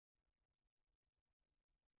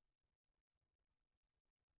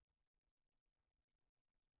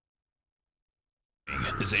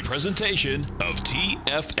is a presentation of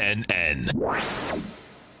TFNN.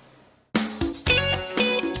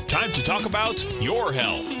 Time to talk about your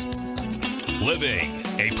health. Living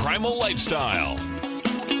a primal lifestyle.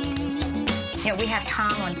 You know, we have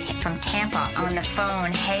Tom from Tampa on the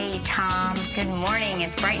phone. Hey, Tom. Good morning.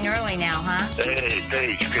 It's bright and early now, huh? Hey,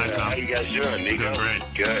 Paige. Good. How you guys doing, Nico? Doing great.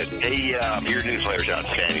 Good. Hey, your newsletter's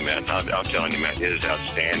outstanding, man. I'm telling you, man, it is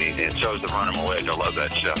outstanding. And so is the Primal Edge. I love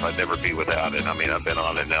that stuff. I'd never be without it. I mean, I've been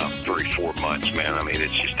on it now 3-4 months, man. I mean,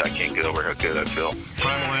 it's just, I can't get over how good I feel.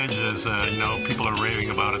 Primal Edge is, people are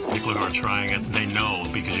raving about it. People who are trying it, they know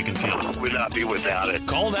because you can feel it. Would not be without it.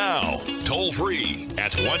 Call now, toll free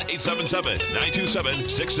at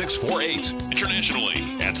 1-877-927-6648. Internationally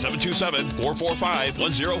at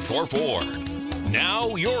 727-445-1044.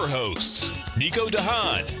 Now your hosts, Nico and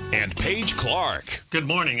Haan and Paige Clarke. Good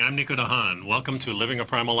morning. I'm Nico and Haan. Welcome to Living a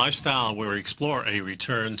Primal Lifestyle, where we explore a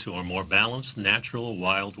return to a more balanced, natural,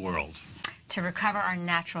 wild world. To recover our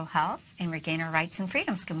natural health and regain our rights and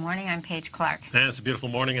freedoms. Good morning. I'm Paige Clarke. And it's a beautiful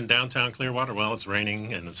morning in downtown Clearwater. Well, it's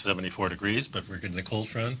raining and it's 74 degrees, but we're getting the cold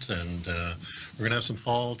front, and we're going to have some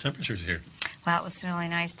fall temperatures here. Well, it was really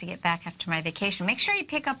nice to get back after my vacation. Make sure you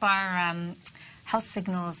pick up our Health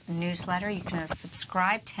Signals newsletter. You can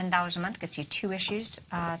subscribe. $10 a month gets you 2 issues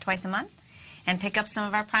twice a month. And pick up some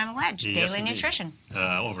of our Primal Edge, Yes, daily indeed. nutrition.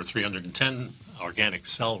 Over 310 organic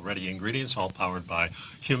cell-ready ingredients, all powered by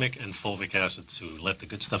humic and fulvic acid to let the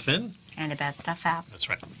good stuff in. And the bad stuff out. That's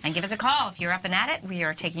right. And give us a call if you're up and at it. We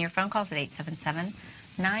are taking your phone calls at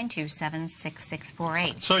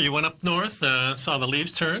 877-927-6648. So you went up north, saw the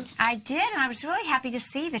leaves turn. I did, and I was really happy to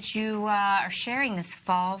see that you are sharing this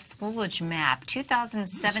fall foliage map,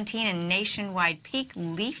 2017 and nationwide peak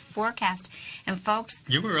leaf forecast. And folks,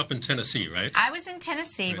 You were up in Tennessee, right? I was in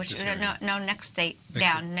Tennessee, Right, which this area. no, next state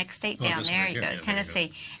down, next state Oh, down. this There one you here. go, Yeah,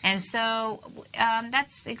 Tennessee. And so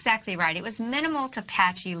that's exactly right. It was minimal to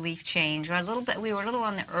patchy leaf change, or a little bit. We were a little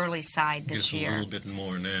on the early side this Just year. a little bit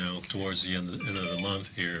more now. Towards the end of the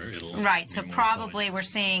month here, it'll Right, be so more probably foliage. we're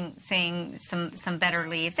seeing some better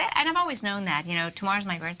leaves. And I've always known that. You know, tomorrow's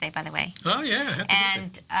my birthday, by the way. Oh yeah. Happy birthday.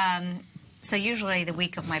 And so usually the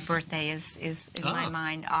week of my birthday is in my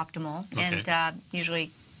mind optimal. Okay. And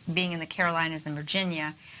usually being in the Carolinas and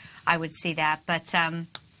Virginia, I would see that. But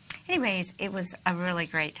anyways, it was a really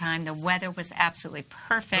great time. The weather was absolutely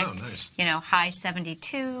perfect. Oh, nice. You know, high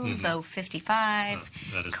 72, low 55, Oh,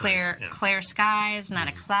 that is clear nice, yeah. clear skies, not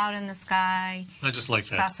a cloud in the sky. I just like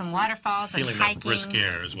Saw that. some waterfalls and Feeling hiking. that brisk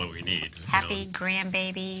air is what we need. Happy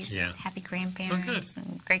grandbabies, Yeah. happy grandparents,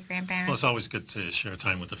 and great grandparents. Well, it's always good to share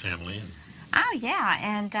time with the family. And Oh yeah,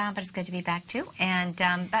 and but it's good to be back too. And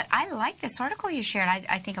but I like this article you shared.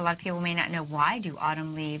 I think a lot of people may not know, why do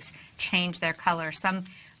autumn leaves change their color. Some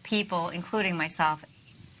people, including myself,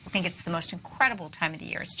 think it's the most incredible time of the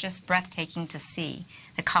year. It's just breathtaking to see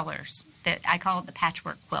the colors. I call it the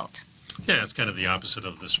patchwork quilt. yeah, it's kind of the opposite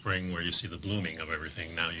of the spring, where you see the blooming of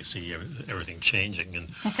everything. Now you see everything changing. And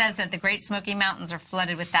It says that the Great Smoky Mountains are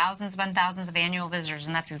flooded with thousands upon thousands of annual visitors,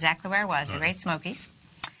 and that's exactly where I was, the Great Smokies.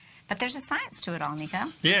 But there's a science to it all, Nico.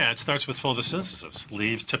 yeah, it starts with photosynthesis.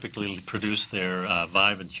 Leaves typically produce their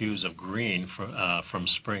vibrant hues of green from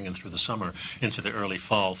spring and through the summer into the early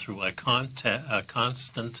fall through a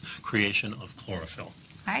constant creation of chlorophyll.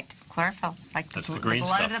 Right? Chlorophyll. It's like That's the the green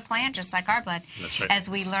blood stuff. of the plant, just like our blood. That's right. As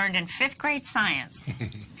we learned in 5th grade science.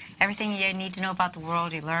 Everything you need to know about the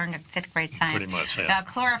world, you learned in 5th grade science. Pretty much, yeah.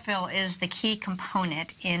 Chlorophyll is the key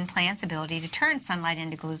component in plants' ability to turn sunlight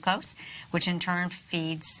into glucose, which in turn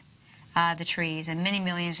feeds the trees. And many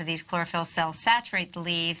millions of these chlorophyll cells saturate the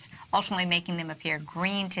leaves, ultimately making them appear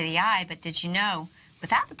green to the eye. But did you know,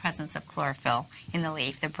 without the presence of chlorophyll in the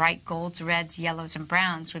leaf, the bright golds, reds, yellows, and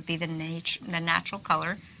browns would be the natural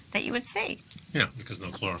color that you would see. Yeah, because no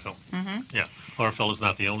chlorophyll. Yeah, chlorophyll is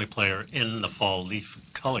not the only player in the fall leaf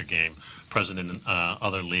color game. Present in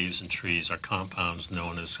other leaves and trees are compounds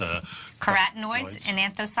known as Carotenoids and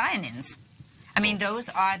anthocyanins. I mean, those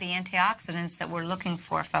are the antioxidants that we're looking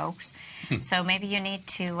for, folks. So maybe you need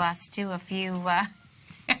to stew a few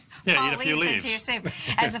Yeah, eat a few into leaves. your soup.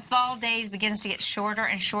 As the fall days begins to get shorter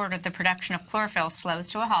and shorter, the production of chlorophyll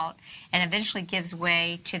slows to a halt and eventually gives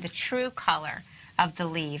way to the true color of the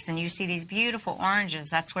leaves. And you see these beautiful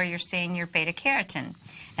oranges. That's where you're seeing your beta-carotene,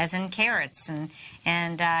 as in carrots. And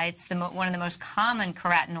it's one of the most common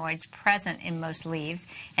carotenoids present in most leaves.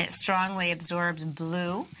 And it strongly absorbs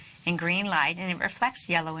blue and green light, and it reflects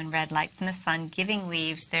yellow and red light from the sun, giving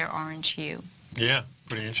leaves their orange hue. Yeah,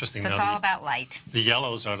 pretty interesting. So it's Now, all about light. the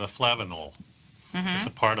yellows are the flavanol. It's a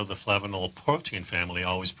part of the flavanol protein family,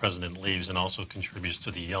 always present in leaves, and also contributes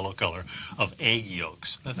to the yellow color of egg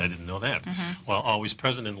yolks. I didn't know that. While always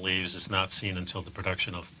present in leaves, it's not seen until the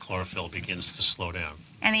production of chlorophyll begins to slow down.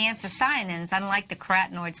 And the anthocyanins, unlike the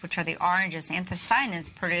carotenoids, which are the oranges,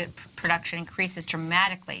 anthocyanins production increases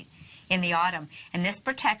dramatically in the autumn, and this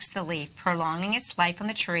protects the leaf, prolonging its life on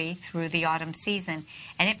the tree through the autumn season,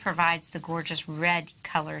 and it provides the gorgeous red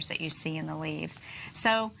colors that you see in the leaves.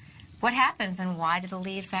 So what happens, and why do the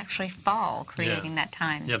leaves actually fall, creating that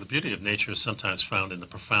time? Yeah, the beauty of nature is sometimes found in the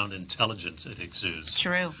profound intelligence it exudes.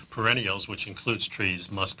 True. Perennials, which includes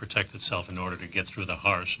trees, must protect itself in order to get through the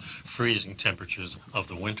harsh, freezing temperatures of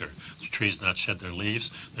the winter. The trees not shed their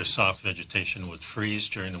leaves. Their soft vegetation would freeze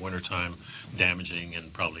during the wintertime, damaging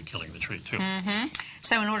and probably killing the tree, too.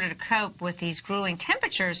 So in order to cope with these grueling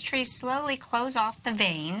temperatures, trees slowly close off the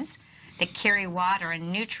veins that carry water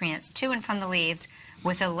and nutrients to and from the leaves,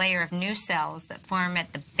 with a layer of new cells that form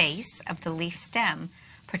at the base of the leaf stem,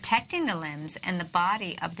 protecting the limbs and the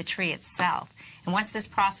body of the tree itself. And once this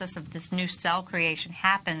process of this new cell creation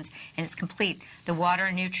happens and is complete, the water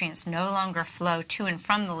and nutrients no longer flow to and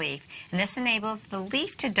from the leaf, and this enables the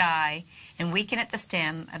leaf to die and weaken at the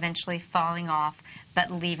stem, eventually falling off, but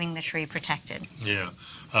leaving the tree protected. Yeah.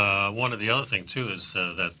 One of the other thing, too, is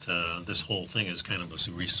that this whole thing is kind of a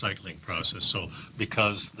recycling process. So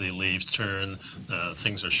because the leaves turn,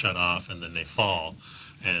 things are shut off, and then they fall,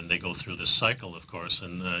 and they go through this cycle, of course.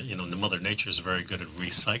 And, you know, the Mother Nature is very good at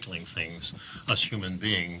recycling things. Us human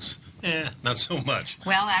beings, not so much.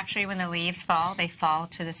 Well, actually, when the leaves fall, they fall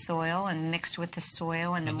to the soil, and mixed with the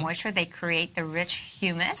soil and the moisture, they create the rich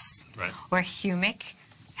humus, or humic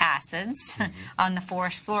acids on the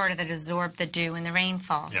forest floor that absorb the dew and the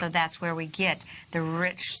rainfall. So that's where we get the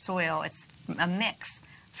rich soil. It's a mix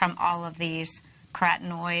from all of these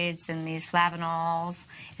carotenoids and these flavanols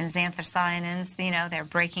and xanthocyanins. You know, they're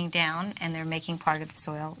breaking down and they're making part of the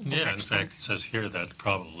soil. Yeah, in fact, it says here that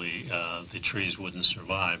probably the trees wouldn't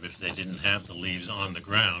survive if they didn't have the leaves on the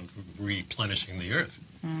ground replenishing the earth.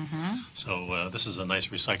 So this is a nice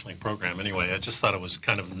recycling program. Anyway, I just thought it was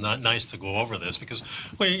kind of nice to go over this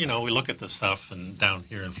because, well, you know, we look at the stuff, and down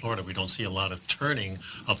here in Florida, we don't see a lot of turning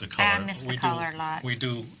of the color. I miss the color a lot. We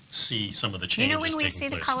do see some of the changes. You know when we see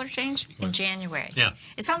place. the color change? In January. Yeah.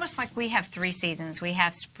 It's almost like we have 3 seasons. We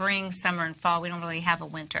have spring, summer, and fall. We don't really have a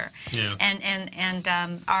winter. Yeah. And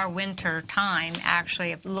our winter time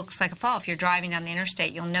actually looks like a fall. If you're driving down the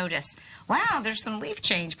interstate, you'll notice, wow, there's some leaf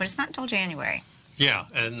change, but it's not until January. Yeah,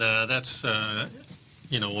 and that's,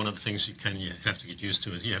 you know, one of the things you have to get used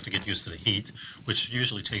to is you have to get used to the heat, which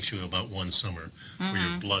usually takes you about one summer for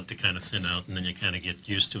your blood to kind of thin out, and then you kind of get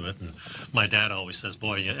used to it. And my dad always says,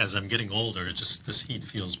 boy, as I'm getting older, this heat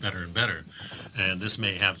feels better and better. And this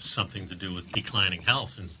may have something to do with declining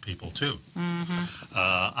health in people, too.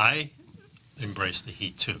 I embrace the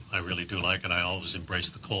heat too. I really do like it. I always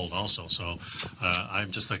embrace the cold also. So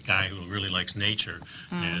I'm just a guy who really likes nature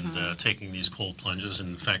and taking these cold plunges. And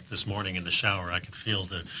in fact, this morning in the shower, I could feel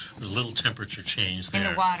the little temperature change there.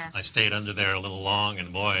 In the water. I stayed under there a little long,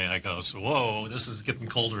 and boy, I go, so, whoa, this is getting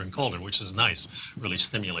colder and colder, which is nice. Really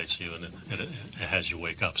stimulates you, and it has you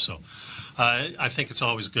wake up. So I think it's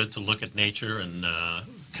always good to look at nature and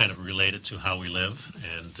kind of relate it to how we live.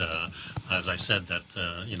 And as I said,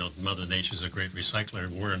 that you know, Mother Nature's a great recycler.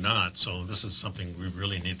 We're not, so this is something we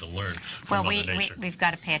really need to learn from Mother Nature. We've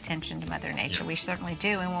got to pay attention to Mother Nature. We certainly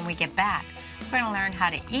do. And when we get back, we're going to learn how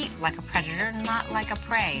to eat like a predator, not like a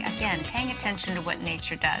prey. Again, paying attention to what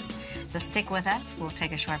nature does. So stick with us. We'll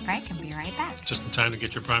take a short break and be right back. Just in time to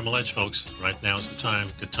get your Primal Edge, folks. Right now is the time.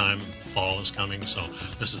 Good time. Fall is coming, so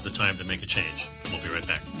this is the time to make a change. We'll be right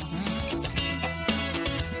back.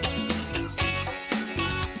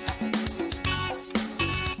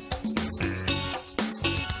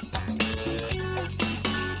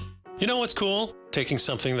 You know what's cool? Taking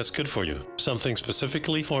something that's good for you. Something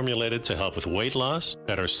specifically formulated to help with weight loss,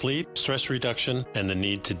 better sleep, stress reduction, and the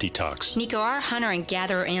need to detox. Nico, our hunter and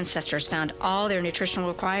gatherer ancestors found all their nutritional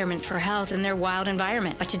requirements for health in their wild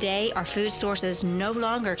environment. But today, our food sources no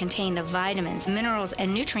longer contain the vitamins, minerals,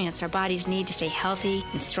 and nutrients our bodies need to stay healthy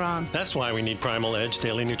and strong. That's why we need Primal Edge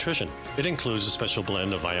Daily Nutrition. It includes a special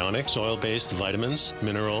blend of ionic, oil-based vitamins,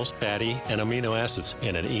 minerals, fatty, and amino acids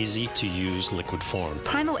in an easy-to-use liquid form.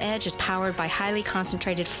 Primal Edge is powered by highly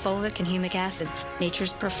concentrated fulvic and humic acids,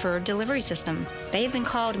 nature's preferred delivery system. They have been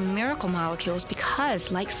called miracle molecules because,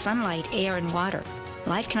 like sunlight, air, and water,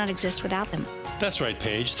 life cannot exist without them. That's right,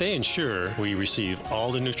 Paige. They ensure we receive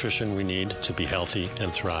all the nutrition we need to be healthy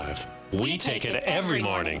and thrive. We take it every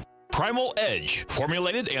morning. Primal Edge,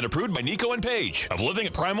 formulated and approved by Nico and Paige of Living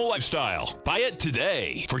a Primal Lifestyle. Buy it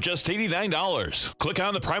today for just $89. Click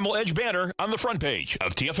on the Primal Edge banner on the front page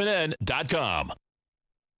of TFNN.com.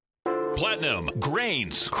 Platinum,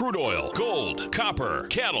 grains, crude oil, gold, copper,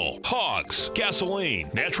 cattle, hogs, gasoline,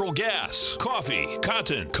 natural gas, coffee,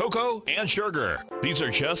 cotton, cocoa, and sugar. These are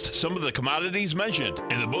just some of the commodities mentioned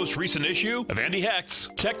in the most recent issue of Andy Hecht's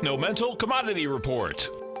Techno-Mental Commodity Report.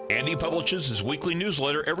 Andy publishes his weekly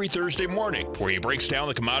newsletter every Thursday morning, where he breaks down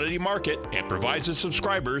the commodity market and provides his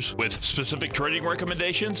subscribers with specific trading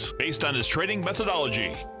recommendations based on his trading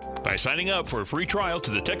methodology. By signing up for a free trial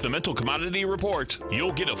to the Techno-Mental Commodity Report,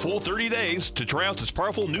 you'll get a full 30 days to try out this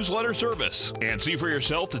powerful newsletter service and see for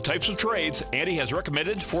yourself the types of trades Andy has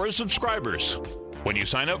recommended for his subscribers. When you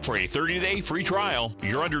sign up for a 30-day free trial,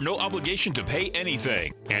 you're under no obligation to pay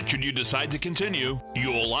anything. And should you decide to continue,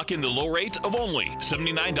 you will lock in the low rate of only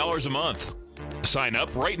 $79 a month. Sign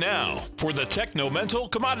up right now for the Techno-Mental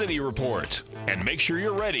Commodity Report and make sure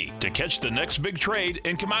you're ready to catch the next big trade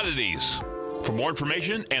in commodities. For more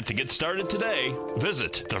information and to get started today,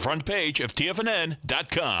 visit the front page of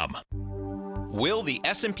TFNN.com. Will the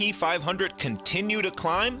S&P 500 continue to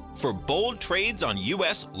climb? For bold trades on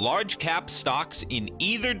U.S. large-cap stocks in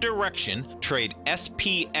either direction, trade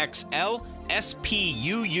SPXL,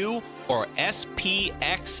 SPUU, or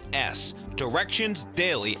SPXS. Directions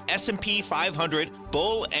Daily S&P 500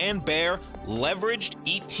 Bull and Bear Leveraged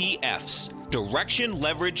ETFs. Direction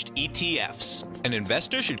Leveraged ETFs. An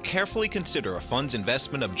investor should carefully consider a fund's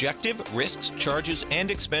investment objective, risks, charges, and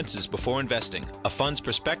expenses before investing. A fund's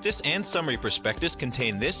prospectus and summary prospectus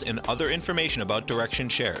contain this and other information about Direction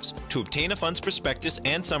shares. To obtain a fund's prospectus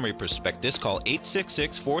and summary prospectus, call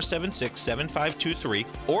 866-476-7523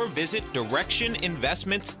 or visit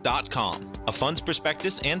directioninvestments.com. A fund's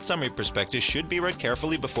prospectus and summary prospectus should be read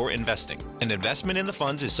carefully before investing. An investment in the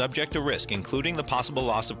funds is subject to risk, including the possible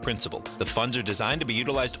loss of principal. The funds are designed to be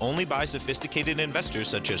utilized only by sophisticated investors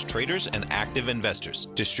such as traders and active investors.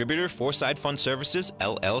 Distributor Foreside Fund Services,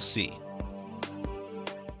 LLC.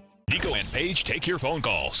 Nico and Paige take your phone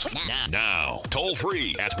calls now. Toll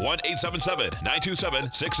free at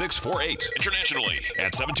 1-877-927-6648. Internationally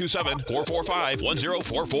at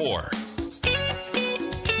 727-445-1044.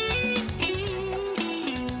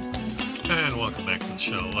 And welcome back to the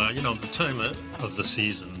show. The time of the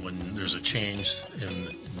season when there's a change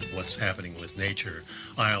in what's happening with nature,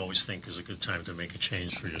 I always think is a good time to make a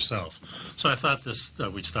change for yourself. So I thought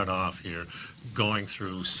we'd start off here going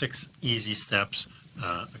through 6 easy steps,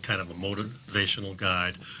 a kind of a motivational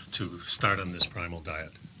guide to start on this primal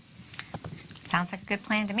diet. Sounds like a good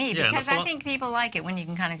plan to me, because I think people like it when you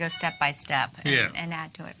can kind of go step by step and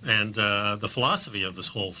add to it. And the philosophy of this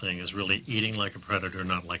whole thing is really eating like a predator,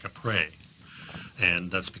 not like a prey.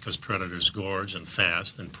 And that's because predators gorge and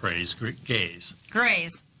fast and preys graze.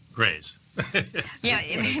 Graze. Yeah,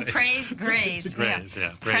 praise, graze. Graze,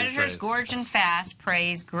 yeah. Predators gorge and fast,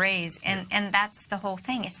 praise, graze. And that's the whole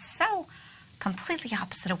thing. It's so completely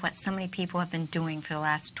opposite of what so many people have been doing for the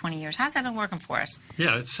last 20 years. How's that been working for us?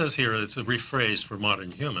 Yeah, it says here, it's a rephrase for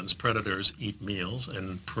modern humans. Predators eat meals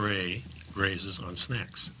and prey grazes on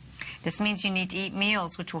snacks. This means you need to eat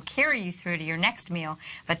meals which will carry you through to your next meal,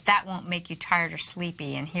 but that won't make you tired or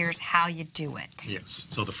sleepy, and here's how you do it. Yes.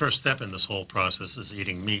 So the first step in this whole process is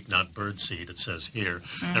eating meat, not birdseed, it says here.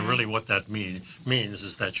 Mm-hmm. And really what that means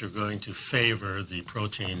is that you're going to favor the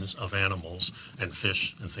proteins of animals and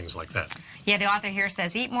fish and things like that. Yeah, the author here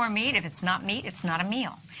says eat more meat. If it's not meat, it's not a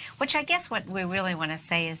meal. Which I guess what we really want to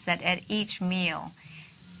say is that at each meal,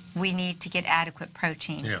 we need to get adequate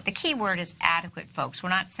protein. Yeah. The key word is adequate, folks. We're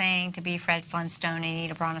not saying to be Fred Flintstone and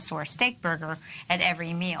eat a brontosaurus steak burger at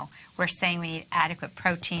every meal. We're saying we need adequate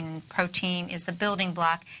protein, and protein is the building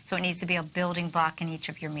block, so it needs to be a building block in each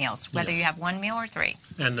of your meals, whether you have one meal or 3.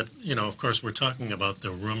 And, of course, we're talking about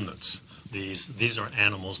the ruminants. These are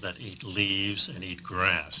animals that eat leaves and eat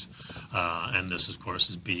grass. And this, of course,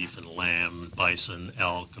 is beef and lamb, bison,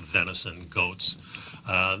 elk, venison, goats.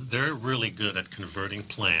 They're really good at converting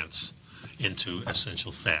plants into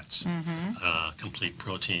essential fats, complete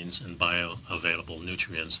proteins, and bioavailable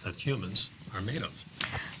nutrients that humans are made of.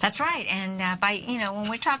 That's right. And when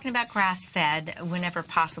we're talking about grass-fed, whenever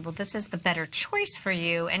possible, this is the better choice for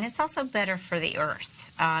you, and it's also better for the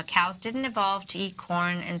earth. Cows didn't evolve to eat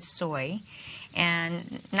corn and soy,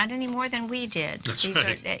 and not any more than we did. That's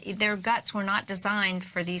right. Their guts were not designed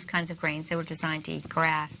for these kinds of grains. They were designed to eat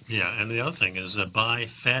grass. Yeah, and the other thing is buy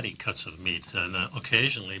fatty cuts of meat, and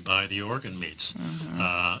occasionally buy the organ meats.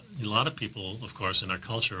 A lot of people, of course, in our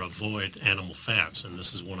culture avoid animal fats, and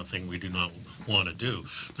this is one of the things we do not want to do.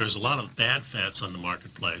 There's a lot of bad fats on the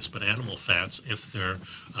marketplace, but animal fats, if they're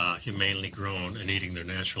humanely grown and eating their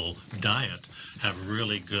natural diet, have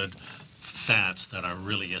really good fats that are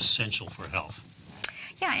really essential for health.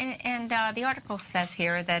 Yeah, and the article says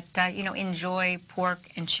here that, enjoy pork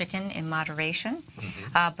and chicken in moderation,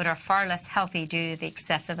 but are far less healthy due to the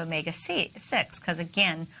excessive omega-6. Because,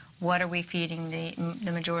 again, what are we feeding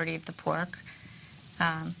the majority of the pork?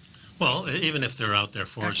 Well, even if they're out there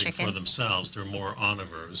foraging for themselves, they're more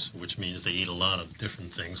omnivores, which means they eat a lot of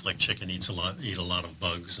different things. Like chicken eat a lot of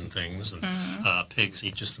bugs and things, and pigs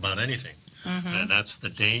eat just about anything. And that's the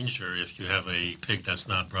danger if you have a pig that's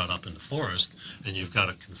not brought up in the forest and you've got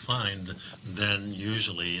it confined, then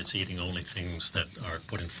usually it's eating only things that are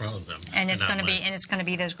put in front of them. And it's going to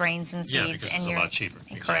be those grains and seeds. Yeah, because it's a lot cheaper.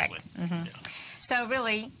 Correct. Exactly. Yeah. So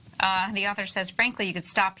really, the author says, frankly, you could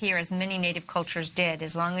stop here as many native cultures did.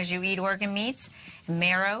 As long as you eat organ meats,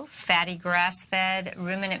 marrow, fatty grass-fed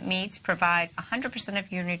ruminant meats provide 100%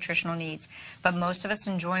 of your nutritional needs. But most of us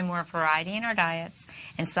enjoy more variety in our diets,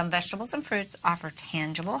 and some vegetables and fruits offer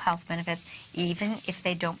tangible health benefits, even if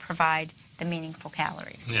they don't provide the meaningful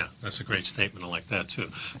calories. Yeah, that's a great statement. I like that too.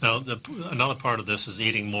 Now, another part of this is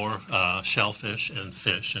eating more shellfish and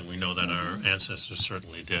fish, and we know that our ancestors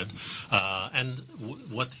certainly did. And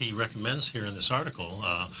what he recommends here in this article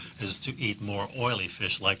is to eat more oily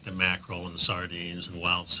fish like the mackerel and sardines and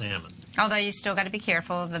wild salmon. Although you still got to be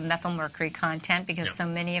careful of the methylmercury content, because so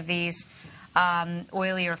many of these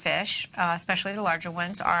oilier fish, especially the larger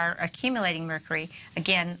ones, are accumulating mercury.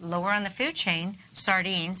 Again, lower on the food chain,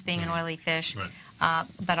 sardines being an oily fish,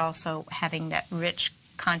 but also having that rich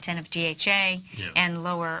content of DHA and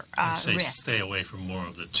lower risk. Stay away from more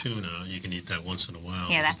of the tuna. You can eat that once in a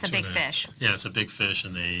while. Yeah, that's a big fish. Yeah, it's a big fish,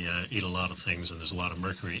 and they eat a lot of things, and there's a lot of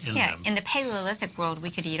mercury in them. In the Paleolithic world,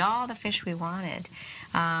 we could eat all the fish we wanted,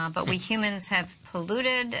 but we humans have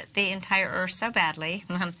polluted the entire Earth so badly,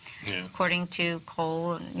 according to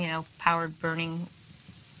coal, powered burning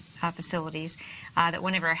facilities, that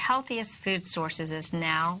one of our healthiest food sources is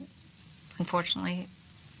now, unfortunately,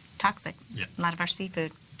 toxic. A lot of our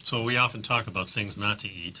seafood. So we often talk about things not to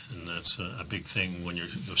eat, and that's a big thing when you're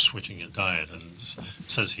switching your diet. And it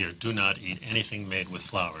says here, do not eat anything made with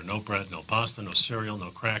flour. No bread, no pasta, no cereal, no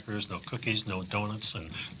crackers, no cookies, no donuts,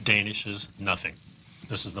 and danishes, nothing.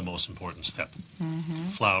 This is the most important step.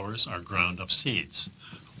 Flours are ground up seeds.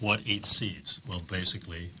 What eats seeds? Well,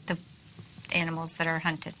 basically the animals that are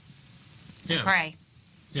hunted. Yeah. Prey.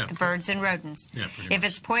 Yeah, the birds and rodents. Yeah, if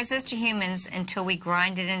it's poisonous to humans until we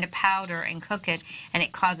grind it into powder and cook it, and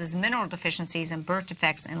it causes mineral deficiencies and birth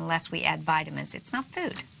defects unless we add vitamins, it's not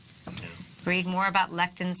food. Yeah. Read more about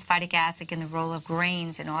lectins, phytic acid, and the role of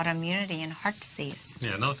grains in autoimmunity and heart disease.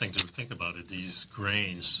 Yeah, another thing to think about is these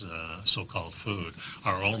grains, so-called food,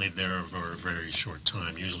 are only there for a very short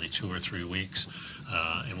time, usually 2 or 3 weeks.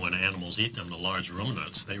 And when animals eat them, the large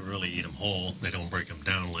ruminants, they really eat them whole. They don't break them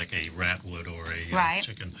down like a rat would or a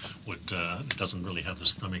chicken would. Doesn't really have the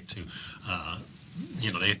stomach to,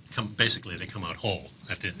 they come out whole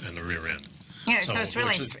in the rear end. Yeah, so it's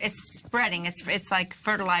really, it's spreading. It's like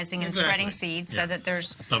fertilizing and spreading seeds so that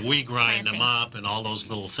there's But we grind them up, and all those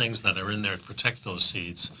little things that are in there to protect those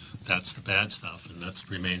seeds, that's the bad stuff, and that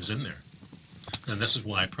remains in there. And this is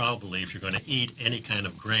why probably if you're going to eat any kind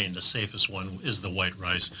of grain, the safest one is the white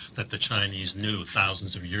rice that the Chinese knew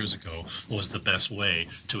thousands of years ago was the best way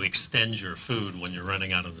to extend your food when you're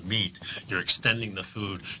running out of the meat. You're extending the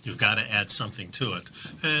food. You've got to add something to it.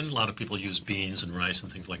 And a lot of people use beans and rice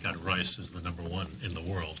and things like that. Rice is the #1 in the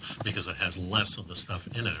world because it has less of the stuff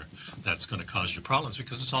in it that's going to cause you problems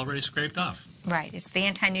because it's already scraped off. Right. It's the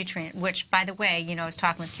anti-nutrient, which, by the way, I was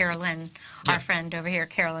talking with Carolyn, our friend over here,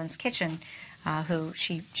 Carolyn's Kitchen, who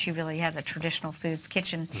she really has a traditional foods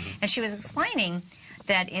kitchen, and she was explaining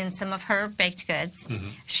that in some of her baked goods,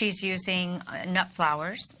 she's using nut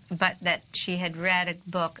flours, but that she had read a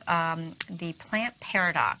book, The Plant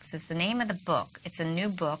Paradox is the name of the book. It's a new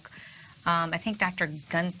book. I think Dr.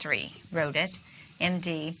 Guthrie wrote it,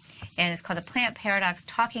 MD, and it's called The Plant Paradox,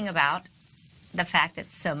 talking about the fact that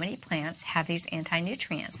so many plants have these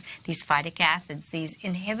anti-nutrients, these phytic acids, these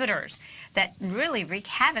inhibitors that really wreak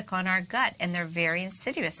havoc on our gut, and they're very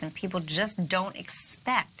insidious, and people just don't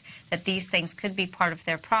expect that these things could be part of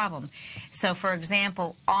their problem. So, for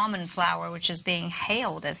example, almond flour, which is being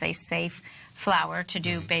hailed as a safe flour to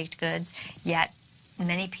do baked goods, yet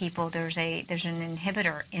many people, there's an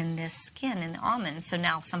inhibitor in this skin, in the almonds. So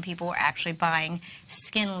now some people are actually buying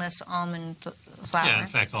skinless almond flour. Yeah, in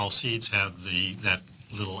fact, all seeds have that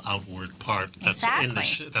little outward part that's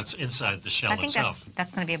that's inside the shell so I think itself.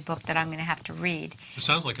 That's going to be a book that I'm going to have to read. It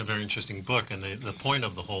sounds like a very interesting book, and the point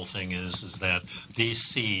of the whole thing is that these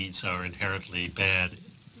seeds are inherently bad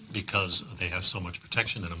because they have so much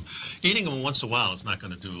protection in them. Eating them once in a while is not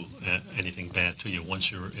going to do anything bad to you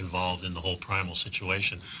once you're involved in the whole primal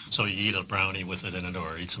situation. So you eat a brownie with it in it,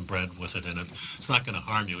 or eat some bread with it in it. It's not going to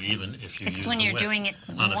harm you, even if you use It's when you're doing it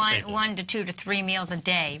 1 to 2 to 3 meals a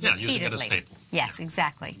day, yeah, repeatedly. using it as a staple. Yes,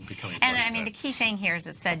 exactly. And I mean, the key thing here is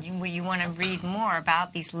it said you want to read more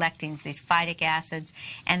about these lectins, these phytic acids,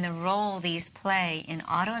 and the role these play in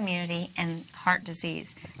autoimmunity and heart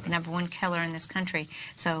disease, the #1 killer in this country.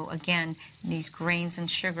 So again, these grains and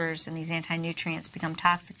sugars and these anti-nutrients become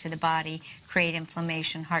toxic to the body, create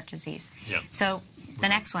inflammation, heart disease. Yeah. So the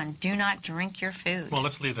next one, do not drink your food. Well,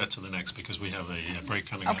 let's leave that to the next because we have a break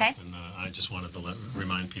coming up. And I just wanted to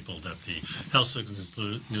remind people that the Health Signals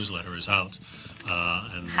newsletter is out.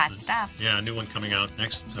 And hot stuff. Yeah, a new one coming out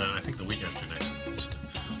next, I think the week after next this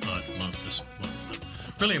month. But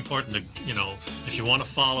really important to, if you want to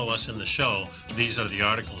follow us in the show, these are the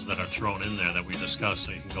articles that are thrown in there that we discuss,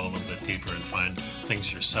 so you can go a little bit deeper and find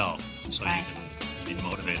things yourself, so you can be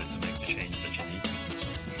motivated to make the change that you need to. So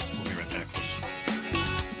we'll be right back, folks.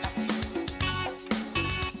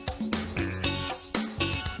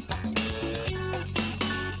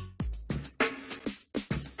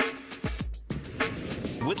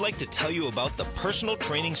 Would like to tell you about the personal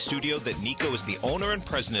training studio that Nico is the owner and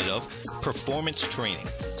president of, Performance Training.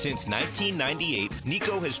 Since 1998,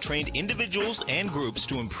 Nico has trained individuals and groups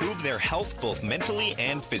to improve their health both mentally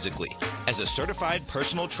and physically. As a certified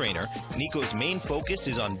personal trainer, Nico's main focus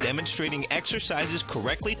is on demonstrating exercises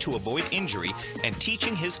correctly to avoid injury and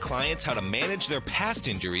teaching his clients how to manage their past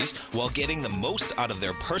injuries while getting the most out of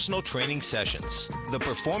their personal training sessions. The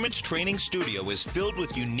Performance Training Studio is filled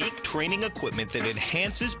with unique training equipment that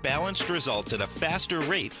enhances balanced results at a faster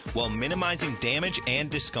rate while minimizing damage and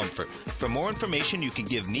discomfort. For more information, you can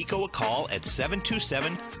give Nico a call at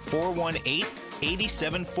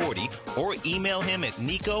 727-418-8740 or email him at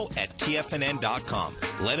nico@tfnn.com.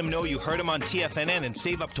 Let him know you heard him on TFNN and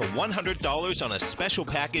save up to $100 on a special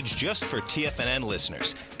package just for TFNN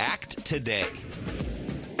listeners. Act today.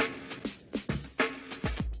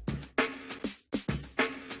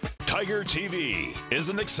 Tiger TV is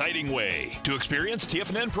an exciting way to experience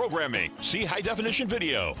TFNN programming. See high-definition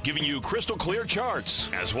video giving you crystal clear charts,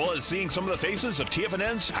 as well as seeing some of the faces of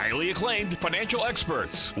TFNN's highly acclaimed financial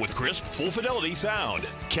experts with crisp, full-fidelity sound.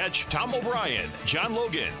 Catch Tom O'Brien, John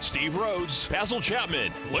Logan, Steve Rhodes, Basil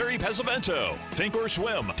Chapman, Larry Pesavento, Think or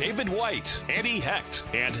Swim, David White, Andy Hecht,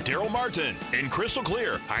 and Daryl Martin in crystal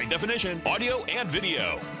clear, high-definition audio and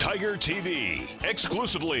video. Tiger TV,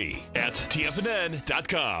 exclusively at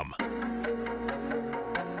TFNN.com.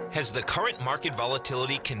 Has the current market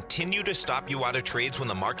volatility continued to stop you out of trades when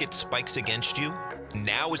the market spikes against you?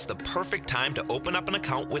 Now is the perfect time to open up an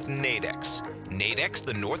account with Nadex. Nadex,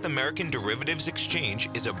 the North American Derivatives Exchange,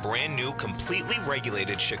 is a brand new, completely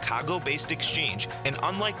regulated Chicago-based exchange, and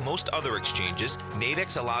unlike most other exchanges,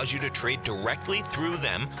 Nadex allows you to trade directly through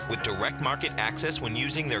them with direct market access when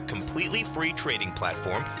using their completely free trading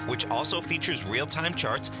platform, which also features real-time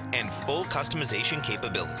charts and full customization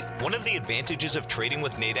capability. One of the advantages of trading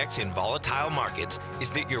with Nadex in volatile markets is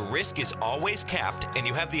that your risk is always capped and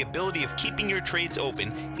you have the ability of keeping your trades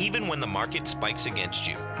open even when the market spikes against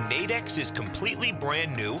you. Nadex is completely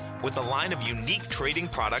brand new with a line of unique trading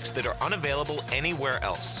products that are unavailable anywhere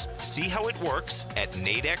else. See how it works at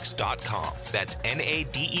nadex.com. That's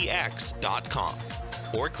NADEX.com.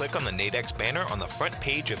 Or click on the Nadex banner on the front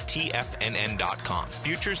page of TFNN.com.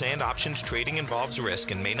 Futures and options trading involves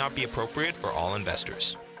risk and may not be appropriate for all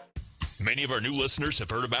investors. Many of our new listeners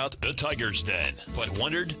have heard about the Tiger's Den, but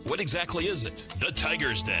wondered, what exactly is it? The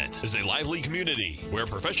Tiger's Den is a lively community where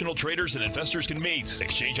professional traders and investors can meet,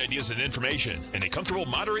 exchange ideas and information in a comfortable,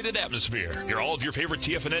 moderated atmosphere. Hear all of your favorite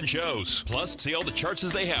TFNN shows, plus see all the charts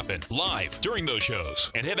as they happen live during those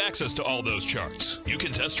shows, and have access to all those charts. You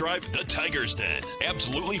can test drive the Tiger's Den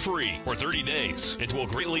absolutely free for 30 days. It will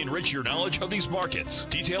greatly enrich your knowledge of these markets.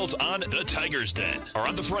 Details on the Tiger's Den are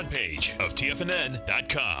on the front page of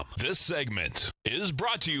TFNN.com. This segment is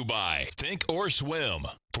brought to you by Think or Swim.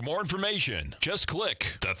 For more information, just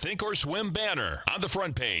click the Think or Swim banner on the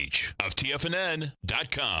front page of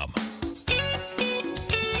TFNN.com.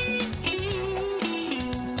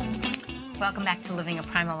 Welcome back to Living a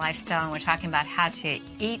Primal Lifestyle, and we're talking about how to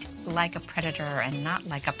eat like a predator and not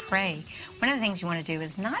like a prey. One of the things you want to do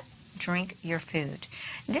is not drink your food.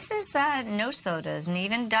 This is no sodas, and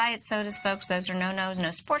even diet sodas, folks. Those are no-nos.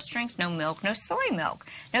 No sports drinks, no milk, no soy milk,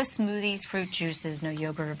 no smoothies, fruit juices, no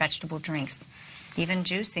yogurt or vegetable drinks, even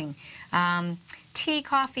juicing. Tea,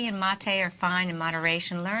 coffee, and mate are fine in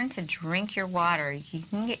moderation. Learn to drink your water. You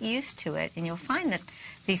can get used to it, and you'll find that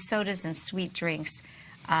these sodas and sweet drinks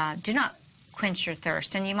do not quench your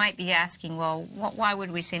thirst. And you might be asking, well, why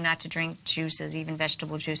would we say not to drink juices, even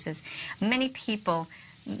vegetable juices? Many people,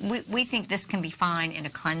 we think this can be fine in a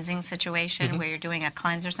cleansing situation where you're doing a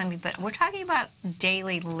cleanse or something, but we're talking about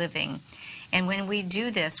daily living. And when we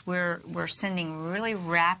do this, we're sending really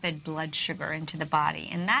rapid blood sugar into the body,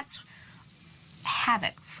 and that's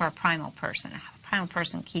havoc for a primal person. A primal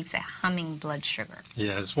person keeps a humming blood sugar.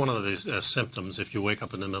 Yeah, it's one of these symptoms. If you wake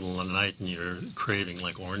up in the middle of the night and you're craving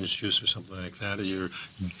like orange juice or something like that, or your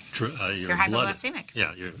hypoglycemic.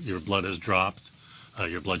 Your blood has dropped.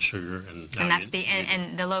 Your blood sugar, and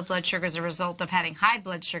the low blood sugar is a result of having high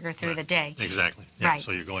blood sugar through the day. Exactly. Yeah. Right.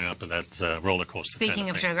 So you're going up in that roller coaster. Speaking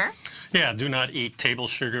of sugar. Yeah, do not eat table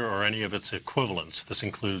sugar or any of its equivalents. This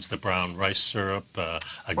includes the brown rice syrup,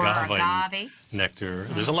 agave nectar.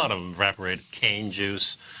 There's a lot of evaporated cane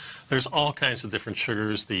juice. There's all kinds of different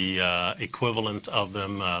sugars. The equivalent of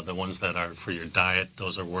them, the ones that are for your diet,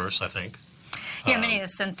 those are worse, I think. Yeah, many of the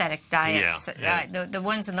synthetic diets, the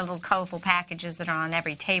ones in the little colorful packages that are on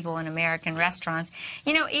every table in American restaurants.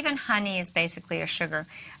 You know, even honey is basically a sugar.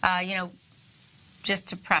 You know, just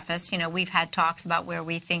to preface, you know, we've had talks about where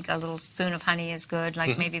we think a little spoon of honey is good,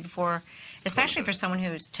 like maybe before, especially for someone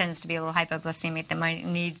who tends to be a little hypoglycemic that might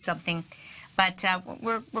need something. But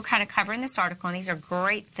we're kind of covering this article, and these are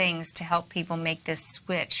great things to help people make this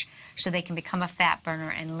switch so they can become a fat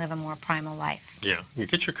burner and live a more primal life. Yeah, you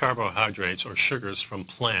get your carbohydrates or sugars from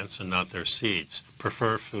plants and not their seeds.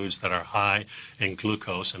 Prefer foods that are high in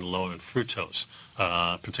glucose and low in fructose,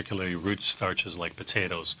 particularly root starches like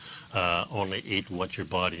potatoes. Only eat what your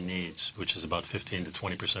body needs, which is about 15 to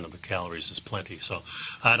 20% of the calories is plenty. So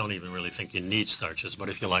I don't even really think you need starches, but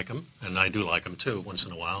if you like them, and I do like them too once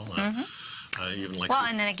in a while, even like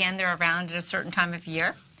and then again, they're around at a certain time of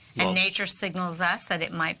year. And nature signals us that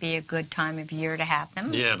it might be a good time of year to have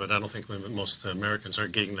them. Yeah, but I don't think most Americans are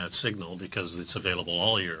getting that signal because it's available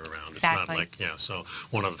all year round. Exactly. It's not like, so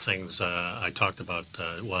one of the things I talked about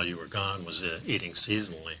while you were gone was eating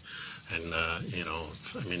seasonally. And, you know,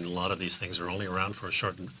 I mean, a lot of these things are only around for a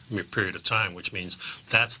short period of time, which means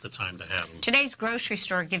that's the time to have them. Today's grocery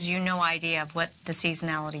store gives you no idea of what the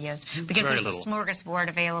seasonality is because there's a smorgasbord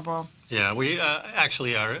available. Yeah, we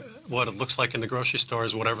actually are, what it looks like in the grocery store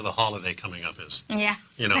is whatever the holiday coming up is. Yeah.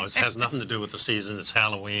 You know, it has nothing to do with the season. It's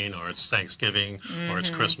Halloween or it's Thanksgiving or it's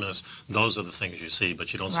Christmas. Those are the things you see,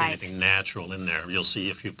 but you don't see anything natural in there. You'll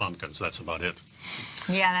see a few pumpkins. That's about it.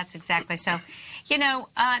 Yeah, that's exactly so. You know,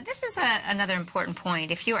 this is another important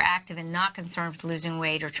point. If you're active and not concerned with losing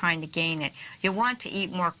weight or trying to gain it, you'll want to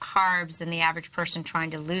eat more carbs than the average person trying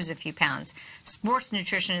to lose a few pounds. Sports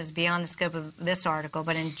nutrition is beyond the scope of this article,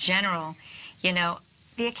 but in general, you know,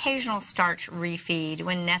 the occasional starch refeed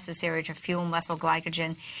when necessary to fuel muscle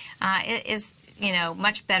glycogen is, you know,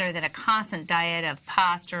 much better than a constant diet of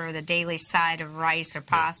pasta or the daily side of rice or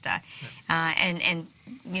pasta and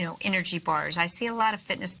you know, energy bars. I see a lot of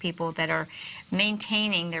fitness people that are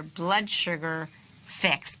maintaining their blood sugar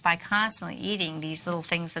fixed by constantly eating these little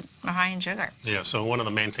things that are high in sugar. Yeah, so one of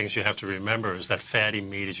the main things you have to remember is that fatty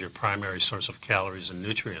meat is your primary source of calories and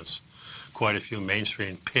nutrients. Quite a few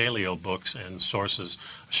mainstream paleo books and sources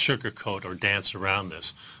sugarcoat or dance around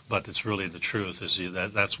this, but it's really the truth.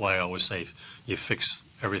 That's why I always say you fix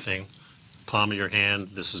everything. Palm of your hand,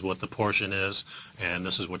 this is what the portion is, and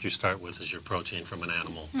this is what you start with is your protein from an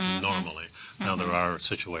animal, normally. Now, there are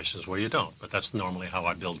situations where you don't, but that's normally how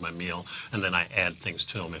I build my meal, and then I add things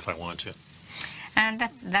to them if I want to. And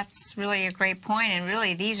that's really a great point, and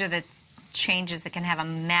really these are the changes that can have a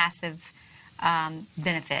massive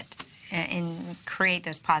benefit and create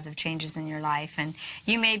those positive changes in your life. And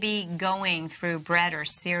you may be going through bread or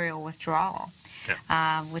cereal withdrawal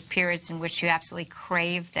with periods in which you absolutely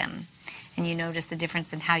crave them. And you notice the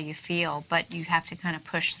difference in how you feel, but you have to kind of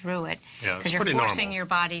push through it because you're forcing your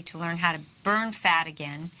body to learn how to burn fat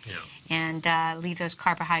again and leave those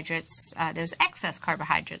carbohydrates, those excess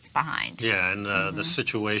carbohydrates behind. Yeah, and the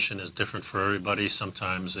situation is different for everybody.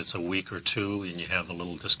 Sometimes it's a week or two and you have a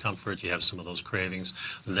little discomfort, you have some of those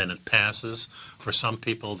cravings, and then it passes. For some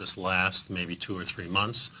people, this lasts maybe 2 or 3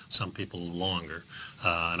 months, some people longer.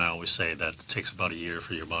 And I always say that it takes takes about a year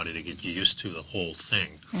for your body to get used to the whole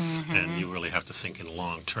thing. And you really have to think in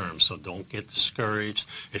long term. So don't get discouraged.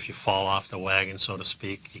 If you fall off the wagon, so to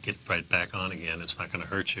speak, you get right back on again. It's not going to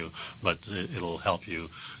hurt you, but it'll help you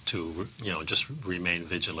to, just remain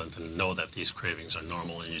vigilant and know that these cravings are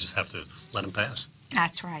normal, and you just have to let them pass.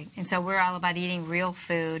 That's right. And so we're all about eating real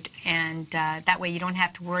food, and that way you don't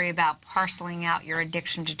have to worry about parceling out your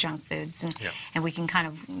addiction to junk foods, and we can kind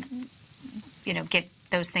of, get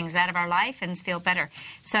those things out of our life and feel better.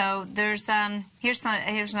 So there's here's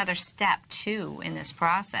another step too in this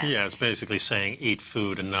process. Yeah, it's basically saying eat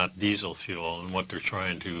food and not diesel fuel. And what they're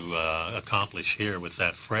trying to accomplish here with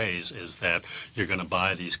that phrase is that you're going to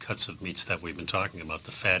buy these cuts of meats that we've been talking about,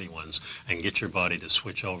 the fatty ones, and get your body to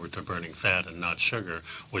switch over to burning fat and not sugar,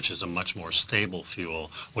 which is a much more stable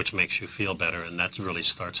fuel, which makes you feel better, and that really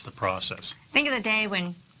starts the process. Think of the day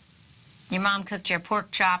when your mom cooked your pork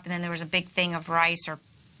chop, and then there was a big thing of rice or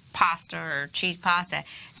pasta or cheese pasta.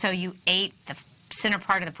 So you ate the center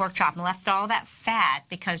part of the pork chop and left all that fat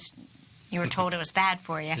because you were told it was bad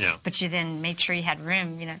for you. Yeah. But you then made sure you had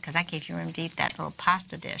room, because that gave you room to eat that little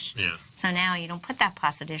pasta dish. Yeah. So now you don't put that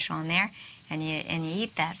pasta dish on there, and you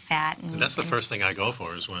eat that fat. And that's the first thing I go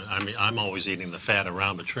for is I'm always eating the fat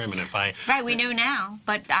around the trim, and if I right, we know now,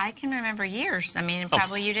 but I can remember years. I mean,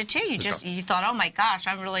 probably you did too. You thought, oh my gosh,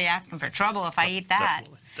 I'm really asking for trouble if I eat that.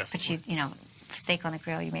 Definitely. But you steak on the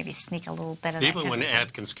grill, you maybe sneak a little bit of that. Even when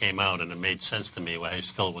Atkins came out, and it made sense to me, I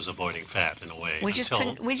still was avoiding fat in a way. We just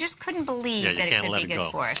couldn't believe that it could be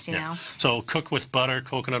good for us, you know. So cook with butter,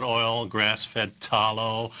 coconut oil, grass-fed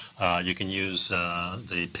tallow. You can use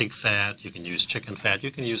the pig fat. You can use chicken fat.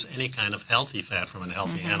 You can use any kind of healthy fat from a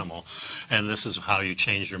healthy animal. And this is how you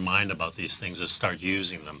change your mind about these things, is start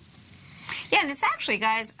using them. Yeah, and it's actually,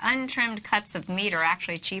 guys, untrimmed cuts of meat are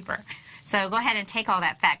actually cheaper. So go ahead and take all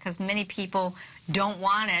that fat, because many people don't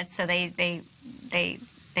want it, so they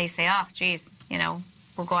say, oh, geez,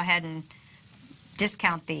 we'll go ahead and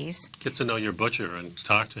discount these. Get to know your butcher and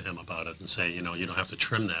talk to him about it and say, you don't have to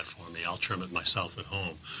trim that for me. I'll trim it myself at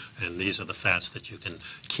home. And these are the fats that you can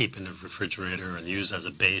keep in the refrigerator and use as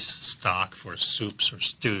a base stock for soups or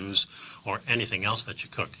stews or anything else that you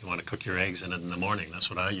cook. You want to cook your eggs in it in the morning.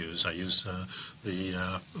 That's what I use. I use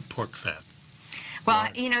the pork fat. Well,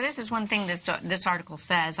 this is one thing that this article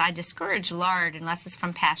says. I discourage lard unless it's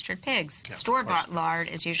from pastured pigs. Yeah, store-bought lard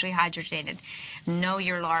is usually hydrogenated. Know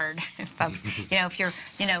your lard, folks. If you're,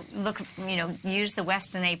 use the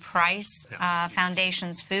Weston A. Price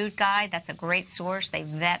Foundation's food guide. That's a great source. They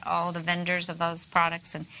vet all the vendors of those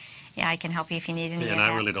products, and I can help you if you need any of that. And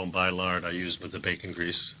I really don't buy lard. I use with the bacon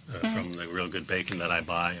grease from the real good bacon that I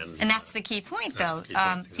buy. And that's the key point, though.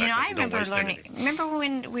 Exactly. I remember learning. Anything. Remember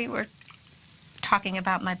when we were talking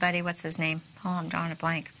about my buddy, what's his name? Oh, I'm drawing a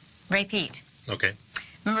blank. Ray Peat. Okay.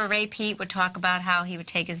 Remember Ray Peat would talk about how he would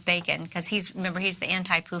take his bacon, because he's the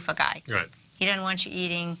anti-PUFA guy. Right. He doesn't want you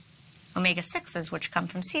eating omega-6s, which come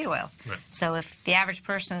from seed oils. Right. So if the average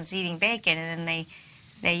person's eating bacon and then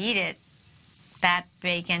they eat it, that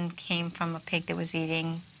bacon came from a pig that was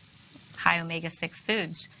eating high omega-6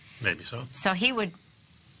 foods. Maybe so. So he would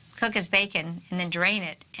cook his bacon and then drain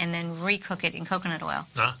it and then recook it in coconut oil.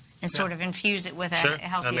 And sort of infuse it with a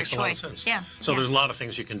healthier that makes choice. A lot of sense. Yeah. So there's a lot of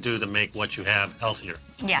things you can do to make what you have healthier.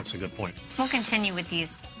 Yeah. That's a good point. We'll continue with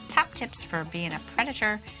these top tips for being a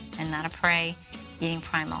predator and not a prey, eating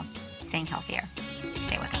primal, staying healthier.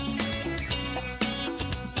 Stay with us.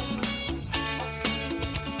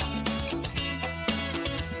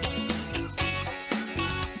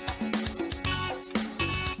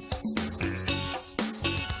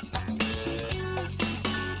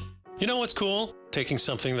 You know what's cool? Taking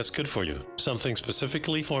something that's good for you. Something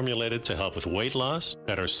specifically formulated to help with weight loss,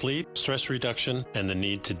 better sleep, stress reduction, and the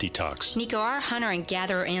need to detox. Nico, our hunter and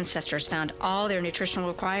gatherer ancestors found all their nutritional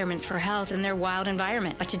requirements for health in their wild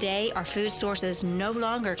environment. But today, our food sources no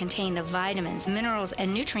longer contain the vitamins, minerals,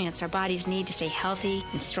 and nutrients our bodies need to stay healthy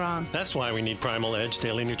and strong. That's why we need Primal Edge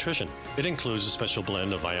Daily Nutrition. It includes a special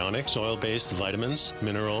blend of ionics, oil-based vitamins,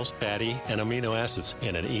 minerals, fatty, and amino acids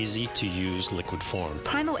in an easy-to-use liquid form.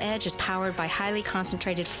 Primal Edge is powered by highly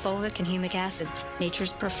concentrated fulvic and humic acids,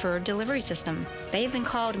 nature's preferred delivery system. They have been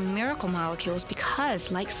called miracle molecules because,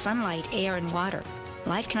 like sunlight, air, and water,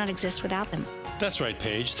 life cannot exist without them. That's right,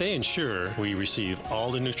 Paige. They ensure we receive all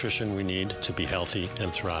the nutrition we need to be healthy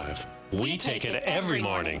and thrive. We take it every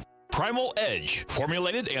morning. Primal Edge,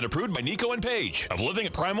 formulated and approved by Nico and Paige of Living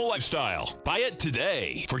a Primal Lifestyle. Buy it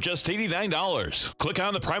today for just $89. Click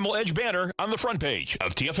on the Primal Edge banner on the front page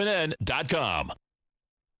of TFNN.com.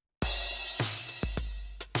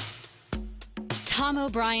 Tom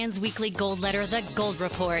O'Brien's weekly gold letter, The Gold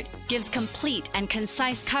Report, gives complete and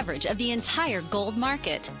concise coverage of the entire gold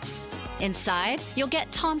market. Inside, you'll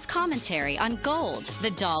get Tom's commentary on gold,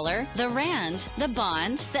 the dollar, the rand, the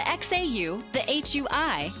bond, the XAU, the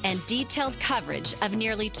HUI, and detailed coverage of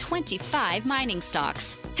nearly 25 mining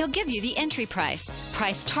stocks. He'll give you the entry price,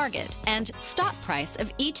 price target, and stop price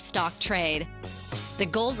of each stock trade. The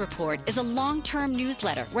Gold Report is a long-term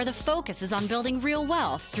newsletter where the focus is on building real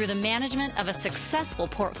wealth through the management of a successful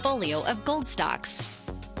portfolio of gold stocks.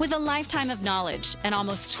 With a lifetime of knowledge and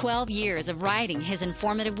almost 12 years of writing his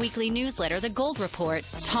informative weekly newsletter, The Gold Report,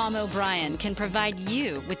 Tom O'Brien can provide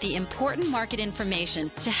you with the important market information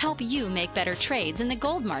to help you make better trades in the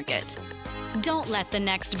gold market. Don't let the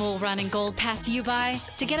next bull run in gold pass you by.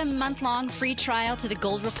 To get a month-long free trial to The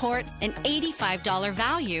Gold Report, an $85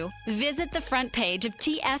 value, visit the front page of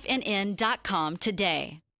TFNN.com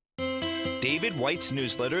today. David White's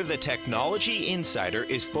newsletter, The Technology Insider,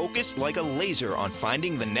 is focused like a laser on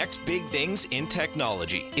finding the next big things in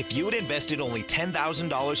technology. If you had invested only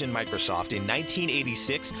 $10,000 in Microsoft in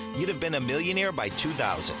 1986, you'd have been a millionaire by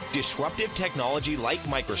 2000. Disruptive technology like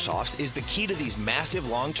Microsoft's is the key to these massive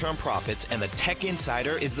long-term profits, and the Tech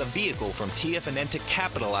Insider is the vehicle from TFNN to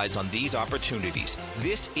capitalize on these opportunities.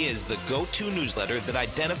 This is the go-to newsletter that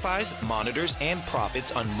identifies, monitors, and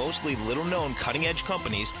profits on mostly little-known cutting-edge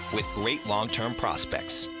companies with great long-term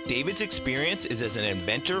prospects. David's experience is as an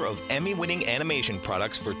inventor of Emmy-winning animation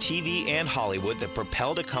products for TV and Hollywood that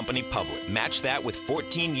propelled a company public. Match that with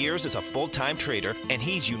 14 years as a full-time trader, and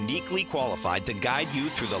he's uniquely qualified to guide you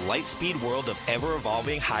through the light-speed world of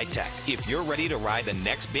ever-evolving high-tech. If you're ready to ride the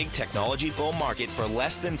next big technology bull market for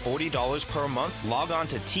less than $40 per month, log on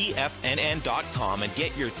to TFNN.com and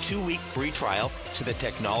get your 2-week free trial to the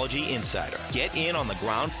Technology Insider. Get in on the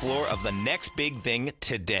ground floor of the next big thing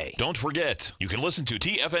today. Don't forget, you can listen to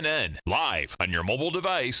TFNN live on your mobile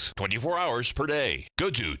device 24 hours per day. Go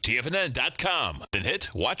to TFNN.com, then hit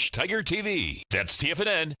Watch Tiger TV. That's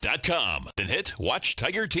TFNN.com, then hit Watch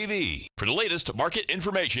Tiger TV for the latest market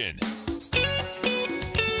information.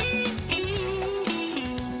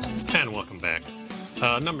 And welcome back.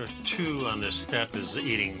 Number 2 on this step is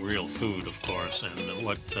eating real food, of course, and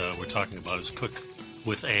what we're talking about is cook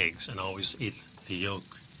with eggs and always eat the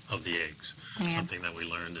yolk of the eggs. Yeah. Something that we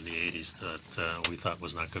learned in the 80s that we thought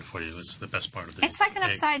was not good for you. It's the best part of the It's like an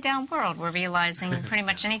upside-down world. We're realizing pretty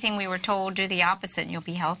much anything we were told, do the opposite and you'll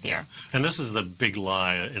be healthier. And this is the big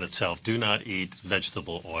lie in itself. Do not eat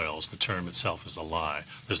vegetable oils. The term itself is a lie.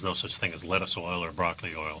 There's no such thing as lettuce oil or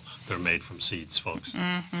broccoli oil. They're made from seeds, folks.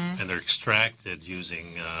 Mm-hmm. And they're extracted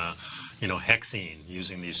using, hexene,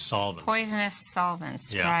 using these solvents. Poisonous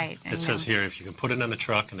solvents, yeah. Right. It says here, if you can put it in a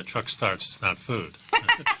truck and the truck starts, it's not food.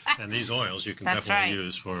 And these oils you can definitely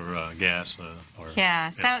use for gas. So,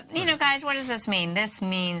 guys, what does this mean? This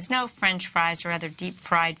means no French fries or other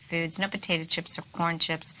deep-fried foods, no potato chips or corn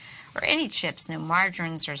chips or any chips, no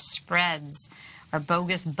margarines or spreads or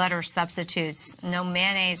bogus butter substitutes, no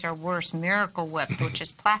mayonnaise or worse, Miracle Whip, which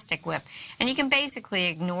is plastic whip. And you can basically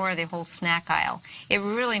ignore the whole snack aisle. It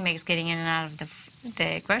really makes getting in and out of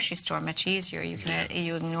the grocery store much easier.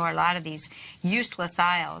 You ignore a lot of these useless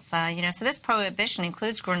aisles. So this prohibition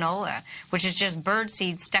includes granola, which is just bird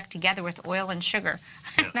seeds stuck together with oil and sugar.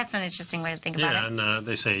 Yeah. That's an interesting way to think about it. Yeah, and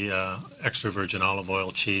they say extra virgin olive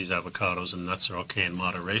oil, cheese, avocados, and nuts are okay in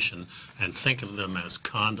moderation, and think of them as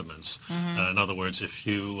condiments. Mm-hmm. In other words, if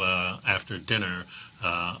you, after dinner,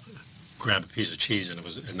 grab a piece of cheese and it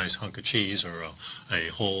was a nice hunk of cheese or a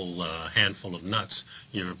whole handful of nuts,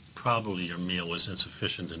 probably your meal was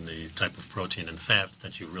insufficient in the type of protein and fat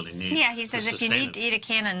that you really need. Yeah, he says if you need to eat a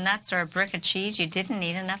can of nuts or a brick of cheese, you didn't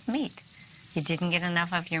eat enough meat. You didn't get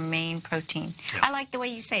enough of your main protein. Yeah. I like the way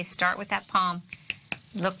you say, start with that palm.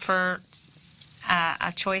 Look for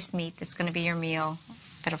a choice meat that's going to be your meal,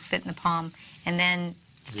 that'll fit in the palm, and then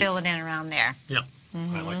fill it in around there. Yeah.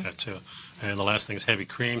 Mm-hmm. I like that too. And the last thing is heavy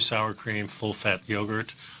cream, sour cream, full-fat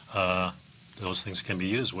yogurt. Those things can be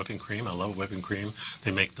used. Whipping cream, I love whipping cream.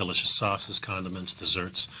 They make delicious sauces, condiments,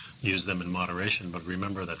 desserts. Use them in moderation, but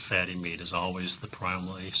remember that fatty meat is always the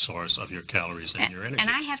primary source of your calories and your energy.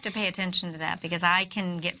 And I have to pay attention to that because I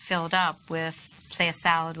can get filled up with, say, a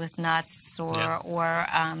salad with nuts or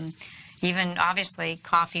even, obviously,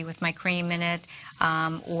 coffee with my cream in it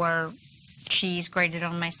or cheese grated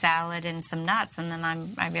on my salad and some nuts, and then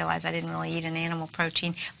I realize I didn't really eat an animal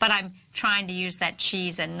protein, but I'm trying to use that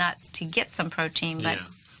cheese and nuts to get some protein. But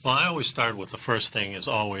Well, I always start with the first thing is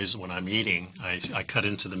always when I'm eating, I cut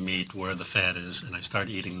into the meat where the fat is, and I start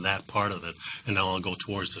eating that part of it, and then I'll go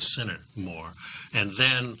towards the center more. And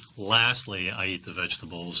then, lastly, I eat the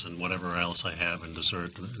vegetables and whatever else I have in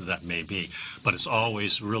dessert that may be. But it's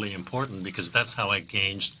always really important because that's how I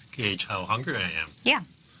gauge how hungry I am. Yeah.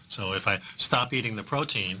 So if I stop eating the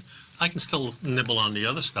protein, I can still nibble on the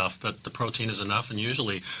other stuff, but the protein is enough, and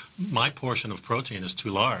usually my portion of protein is too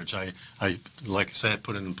large. I like I said,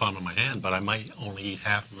 put it in the palm of my hand, but I might only eat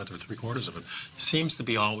half of it or 3/4 of it. Seems to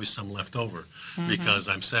be always some left over because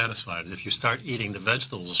I'm satisfied. If you start eating the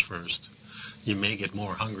vegetables first, you may get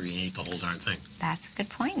more hungry and eat the whole darn thing. That's a good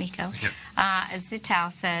point, Nico. Yeah.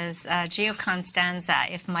 Zital says, Gio Constanza,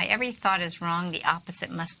 if my every thought is wrong, the opposite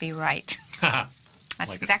must be right. That's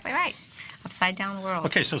Like exactly right. Upside down world.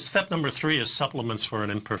 Okay, so step number 3 is supplements for an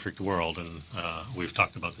imperfect world, and we've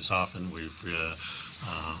talked about this often. We've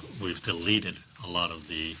deleted a lot of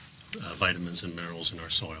the vitamins and minerals in our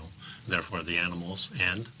soil. Therefore, the animals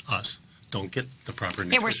and us don't get the proper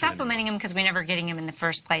nutrition. Yeah, we're supplementing them because we're never getting them in the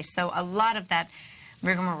first place. So a lot of that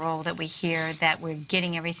rigmarole that we hear that we're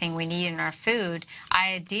getting everything we need in our food,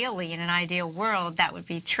 ideally, in an ideal world, that would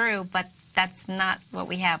be true, but that's not what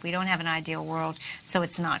we have. We don't have an ideal world, so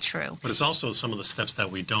it's not true. But it's also some of the steps that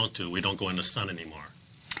we don't do. We don't go in the sun anymore.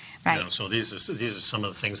 Right. You know, so these are some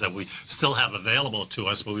of the things that we still have available to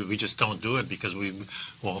us, but we just don't do it because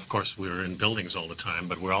well, of course, we're in buildings all the time,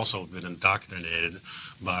 but we're also been indoctrinated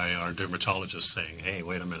by our dermatologists saying, hey,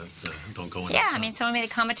 wait a minute, don't go in the sun. Yeah, I mean, someone made a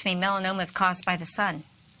comment to me, melanoma is caused by the sun.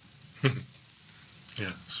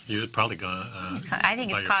 Yeah, you'd probably go. I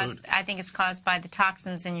think it's caused by the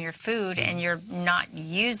toxins in your food, and you're not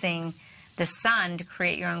using the sun to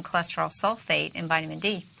create your own cholesterol sulfate and vitamin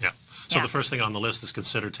D. Yeah. So the first thing on the list is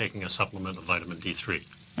consider taking a supplement of vitamin D3.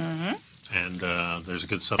 And there's a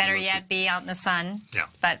good supplement. Better yet, be out in the sun. Yeah.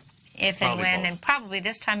 But if and Probably when, both. and probably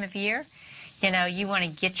this time of year, you know, you want to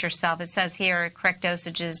get yourself. It says here, correct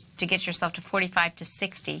dosage is to get yourself to 45 to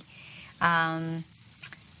 60.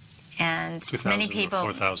 And 2,000 many people,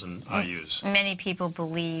 4,000 IUs. Many people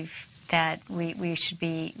believe that we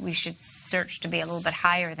should search to be a little bit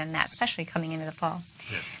higher than that, especially coming into the fall.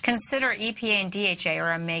 Yeah. Consider EPA and DHA,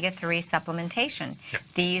 or omega-3 supplementation. Yeah.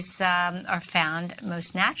 These are found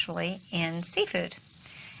most naturally in seafood,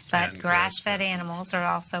 but And grass-fed grass-fed. animals are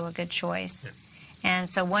also a good choice. Yeah. And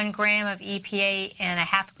so 1 gram of EPA and a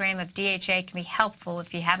half gram of DHA can be helpful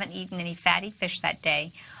if you haven't eaten any fatty fish that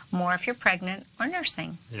day, more if you're pregnant or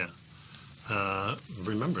nursing. Yeah.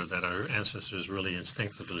 Remember that our ancestors really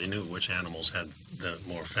instinctively knew which animals had the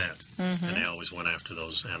more fat, and they always went after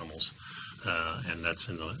those animals. And that's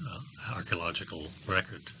in the archaeological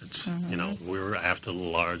record. It's you know, we were after the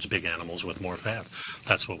large, big animals with more fat.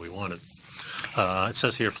 That's what we wanted. It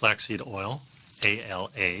says here flaxseed oil, ALA,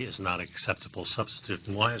 is not an acceptable substitute.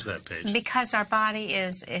 And why is that, Paige? Because our body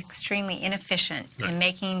is extremely inefficient in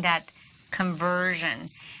making that conversion,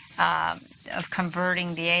 of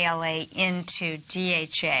converting the ALA into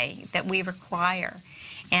DHA that we require.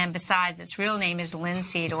 And besides, its real name is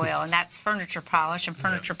linseed oil, and that's furniture polish, and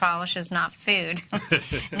furniture polish is not food.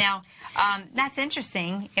 Now, that's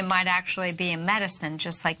interesting. It might actually be a medicine,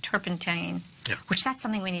 just like turpentine, which that's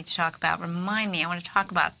something we need to talk about. Remind me, I want to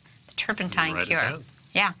talk about the turpentine Write it cure. down.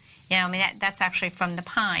 Yeah, you know, I mean, that's actually from the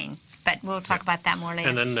pine, but we'll talk about that more later.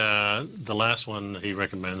 And then the last one he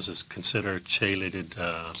recommends is consider chelated,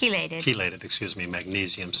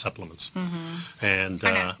 magnesium supplements. And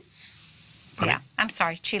yeah, I'm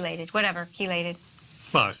sorry, chelated, whatever, chelated.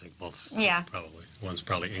 well, I think both. Yeah. Probably. One's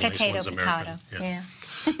probably English, Potato, one's American. potato.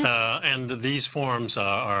 Yeah. And these forms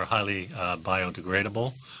are highly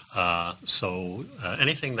biodegradable. So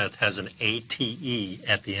anything that has an ATE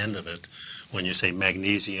at the end of it, when you say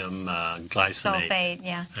magnesium glycinate, Sulfate,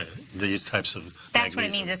 yeah. These types of That's what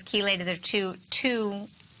it means. It's chelated. They're two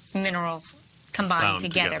minerals combined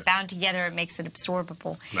together. Bound together, it makes it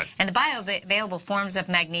absorbable. Right. And the bioavailable forms of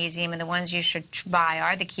magnesium, and the ones you should buy,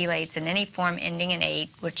 are the chelates in any form ending in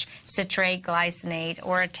ate, which citrate, glycinate,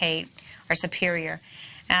 orotate are superior.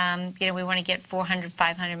 You know, we want to get 400,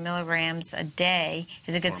 500 milligrams a day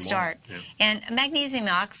is a good start. Yeah. And magnesium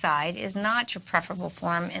oxide is not your preferable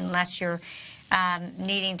form unless you're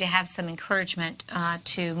needing to have some encouragement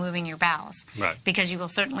to moving your bowels. Right. Because you will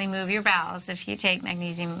certainly move your bowels if you take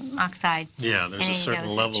magnesium oxide. Yeah, there's a certain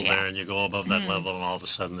dosage, level there, and you go above that level, and all of a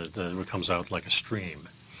sudden it comes out like a stream.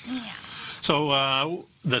 Yeah. So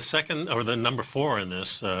the second, or the number 4 in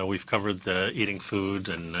this, we've covered eating food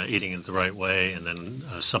and eating it the right way, and then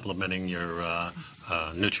supplementing your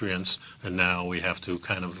nutrients. And now we have to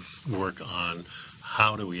kind of work on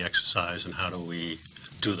how do we exercise and how do we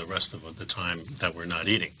do the rest of the time that we're not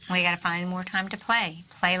eating. We got to find more time to play.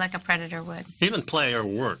 Play like a predator would. Even play or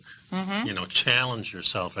work. You know, challenge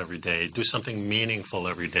yourself every day. Do something meaningful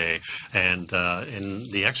every day. And in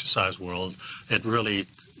the exercise world, it really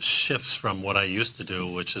shifts from what I used to do,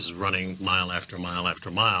 which is running mile after mile after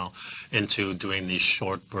mile, into doing these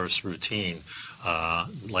short burst routine,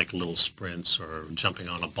 like little sprints or jumping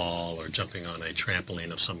on a ball or jumping on a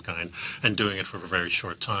trampoline of some kind, and doing it for a very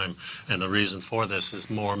short time. And the reason for this is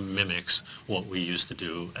more mimics what we used to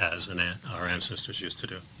do as our ancestors used to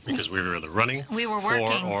do, because we were either running, we were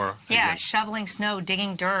working, or shoveling snow,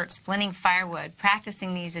 digging dirt, splitting firewood,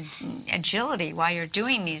 practicing these agility while you're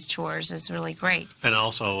doing these chores is really great. And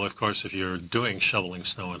also, of course, if you're doing shoveling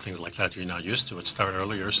snow and things like that, you're not used to it. Start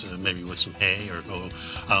earlier, so maybe with some hay, or go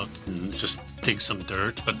out and just dig some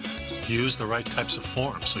dirt, but use the right types of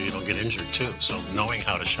forms so you don't get injured too. So knowing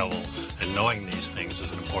how to shovel and knowing these things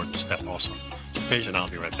is an important step also. Paige and I'll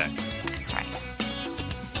be right back. That's right.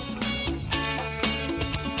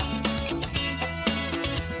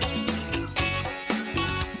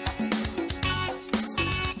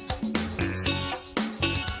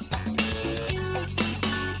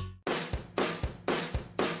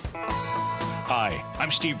 Hi,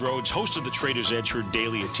 I'm Steve Rhodes, host of the Trader's Edge, heard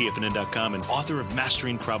daily at TFNN.com and author of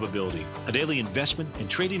Mastering Probability, a daily investment and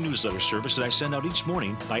trading newsletter service that I send out each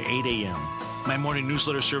morning by 8 a.m. My morning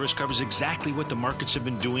newsletter service covers exactly what the markets have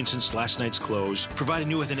been doing since last night's close, providing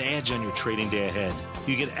you with an edge on your trading day ahead.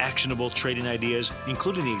 You get actionable trading ideas,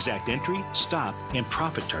 including the exact entry, stop, and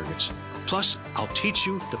profit targets. Plus, I'll teach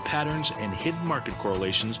you the patterns and hidden market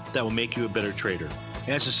correlations that will make you a better trader.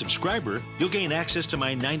 As a subscriber, you'll gain access to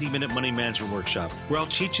my 90-minute money management workshop, where I'll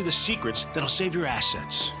teach you the secrets that'll save your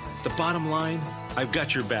assets. The bottom line, I've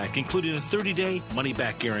got your back, including a 30-day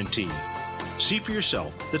money-back guarantee. See for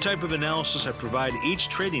yourself the type of analysis I provide each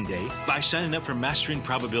trading day by signing up for Mastering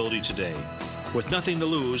Probability today. With nothing to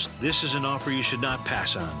lose, this is an offer you should not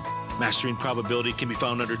pass on. Mastering Probability can be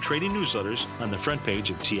found under Trading Newsletters on the front page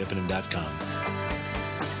of TFNN.com.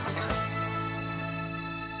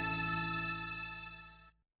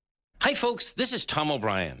 Hi folks, this is Tom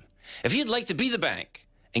O'Brien. If you'd like to be the bank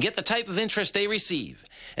and get the type of interest they receive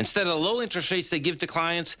instead of the low interest rates they give to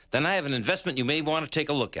clients, then I have an investment you may want to take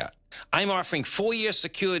a look at. I'm offering 4-year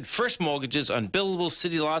secured first mortgages on buildable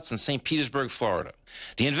city lots in St. Petersburg, Florida.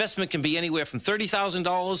 The investment can be anywhere from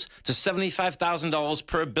 $30,000 to $75,000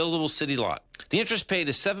 per buildable city lot. The interest paid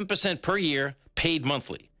is 7% per year, paid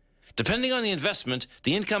monthly. Depending on the investment,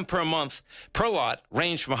 the income per month per lot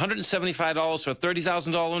ranged from $175 for a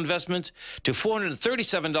 $30,000 investment to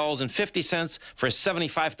 $437.50 for a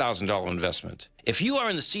 $75,000 investment. If you are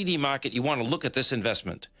in the CD market, you want to look at this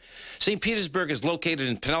investment. St. Petersburg is located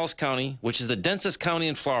in Pinellas County, which is the densest county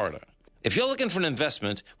in Florida. If you're looking for an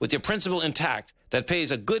investment with your principal intact that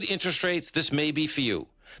pays a good interest rate, this may be for you.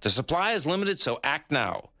 The supply is limited, so act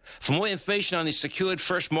now. For more information on these secured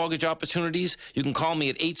first mortgage opportunities, you can call me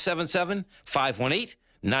at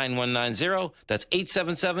 877-518-9190. That's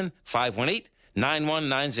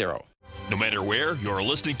 877-518-9190. No matter where you're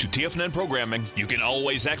listening to TFNN programming, you can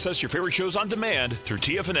always access your favorite shows on demand through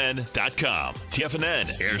TFNN.com.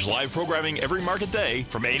 TFNN airs live programming every market day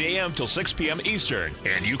from 8 a.m. till 6 p.m. Eastern,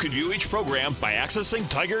 and you can view each program by accessing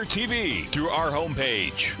Tiger TV through our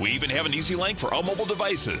homepage. We even have an easy link for all mobile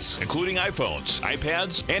devices, including iPhones,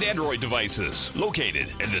 iPads, and Android devices, located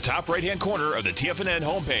in the top right-hand corner of the TFNN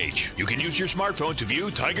homepage. You can use your smartphone to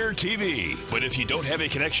view Tiger TV, but if you don't have a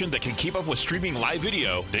connection that can keep up with streaming live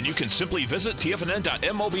video, then you can simply visit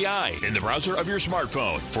TFNN.mobi in the browser of your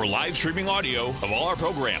smartphone for live streaming audio of all our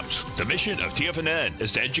programs. The mission of TFNN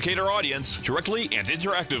is to educate our audience directly and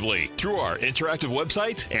interactively through our interactive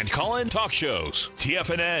website and call-in talk shows.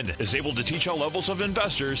 TFNN is able to teach all levels of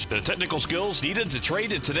investors the technical skills needed to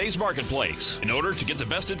trade in today's marketplace. In order to get the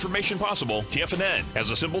best information possible, TFNN has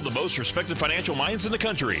assembled the most respected financial minds in the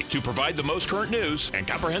country to provide the most current news and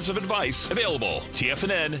comprehensive advice available.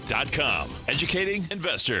 TFNN.com, educating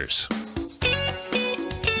investors.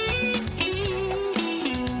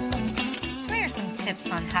 So here's some tips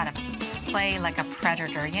on how to play like a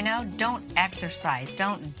predator. You know, don't exercise,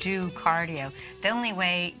 don't do cardio. The only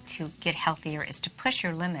way to get healthier is to push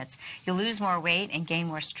your limits. You'll lose more weight and gain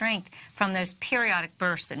more strength from those periodic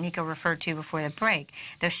bursts that Nico referred to before the break.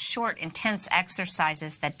 Those short, intense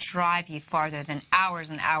exercises that drive you farther than hours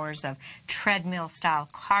and hours of treadmill-style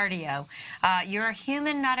cardio. You're a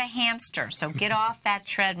human, not a hamster, so get off that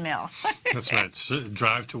treadmill. That's right. So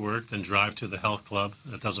drive to work, then drive to the health club.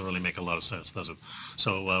 That doesn't really make a lot of sense, does it?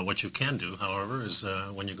 So what you can do, however, is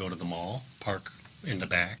when you go to the mall, park in the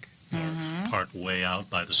back Park way out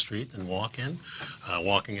by the street and walk in.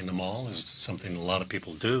 Walking in the mall is something a lot of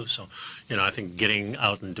people do. So, I think getting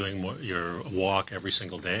out and doing your walk every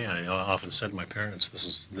single day, I often said to my parents,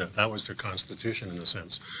 that was their constitution in a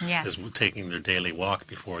sense, is taking their daily walk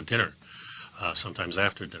before dinner, sometimes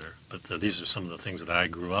after dinner. But these are some of the things that I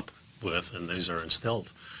grew up with, and these are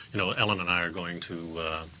instilled. Ellen and I are going to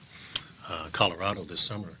Colorado this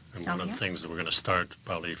summer, and one of the things that we're going to start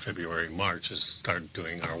probably February, March is start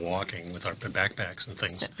doing our walking with our backpacks and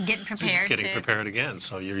things. So getting prepared again.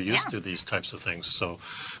 So you're used to these types of things. So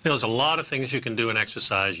there's a lot of things you can do in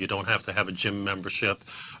exercise. You don't have to have a gym membership.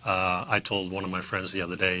 I told one of my friends the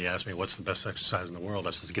other day, he asked me, what's the best exercise in the world?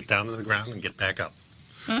 I said, get down to the ground and get back up.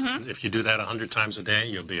 If you do that 100 times a day,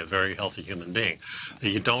 you'll be a very healthy human being.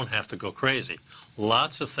 You don't have to go crazy.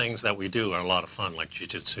 Lots of things that we do are a lot of fun, like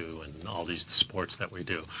jiu-jitsu and all these sports that we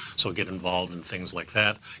do. So get involved in things like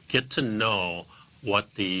that. Get to know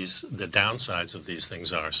what the downsides of these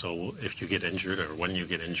things are. So if you get injured or when you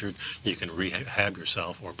get injured, you can rehab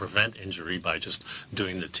yourself or prevent injury by just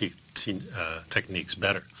doing the techniques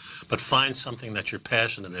better. But find something that you're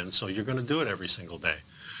passionate in, so you're going to do it every single day.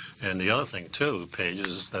 And the other thing, too, Paige,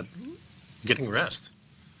 is that getting rest.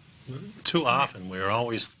 Too often, we're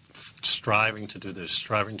always striving to do this,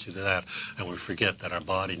 striving to do that, and we forget that our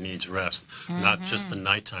body needs rest. Not just the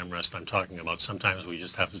nighttime rest I'm talking about. Sometimes we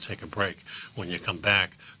just have to take a break. When you come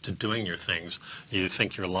back to doing your things, you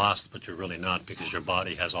think you're lost, but you're really not, because your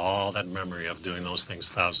body has all that memory of doing those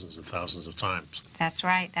things thousands and thousands of times. That's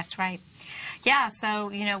right. That's right. Yeah,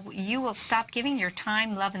 so, you will stop giving your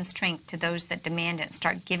time, love, and strength to those that demand it and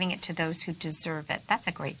start giving it to those who deserve it. That's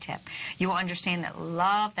a great tip. You will understand that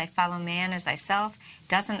love thy fellow man as thyself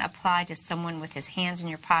doesn't apply to someone with his hands in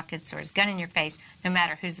your pockets or his gun in your face, no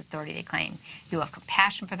matter whose authority they claim. You will have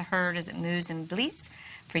compassion for the herd as it moves and bleats,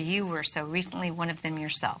 for you were so recently one of them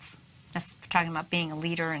yourself. That's talking about being a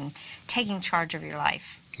leader and taking charge of your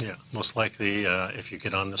life. Yeah, most likely, if you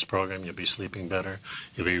get on this program, you'll be sleeping better.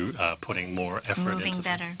 You'll be putting more effort into moving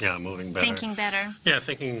better. Yeah, moving better. Thinking better. Yeah,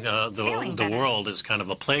 thinking the world is kind of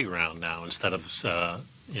a playground now instead of the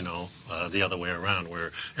other way around,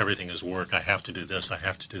 where everything is work. I have to do this, I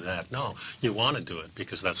have to do that. No, you want to do it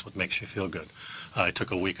because that's what makes you feel good. I took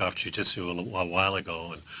a week off jiu-jitsu a while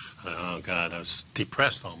ago, and oh God, I was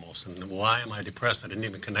depressed almost. And why am I depressed? I didn't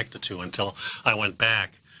even connect the two until I went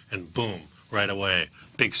back, and boom, right away,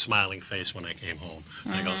 big smiling face when I came home.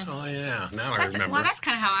 And I goes, oh yeah, now I remember. Well, that's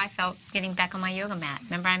kind of how I felt getting back on my yoga mat.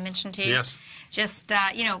 Remember I mentioned to you? Yes. Just,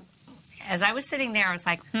 as I was sitting there, I was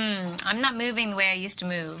like, I'm not moving the way I used to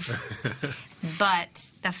move.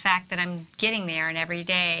 But the fact that I'm getting there and every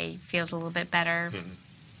day feels a little bit better.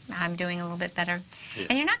 I'm doing a little bit better. Yeah.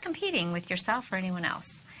 And you're not competing with yourself or anyone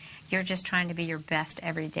else. You're just trying to be your best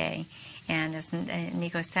every day. And as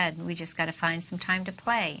Nico said, we just got to find some time to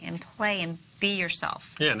play and be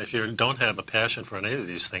yourself. Yeah, and if you don't have a passion for any of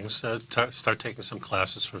these things, start taking some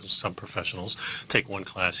classes from some professionals. Take one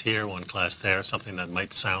class here, one class there, something that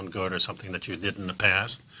might sound good or something that you did in the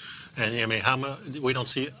past. And I mean, we don't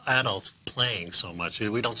see adults playing so much.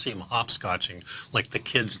 We don't see them hopscotching like the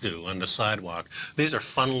kids do on the sidewalk. These are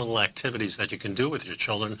fun little activities that you can do with your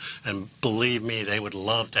children, and believe me, they would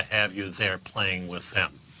love to have you there playing with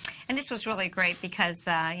them. And this was really great because,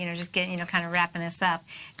 just getting, kind of wrapping this up,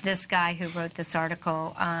 this guy who wrote this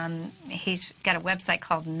article, he's got a website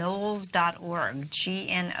called knolls.org,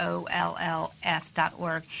 GNOLLS.org,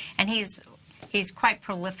 and he's quite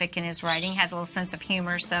prolific in his writing, has a little sense of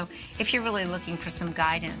humor. So if you're really looking for some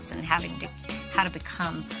guidance and how to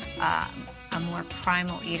become a more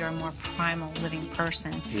primal eater, a more primal living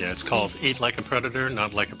person. Yeah, it's called Eat Like a Predator,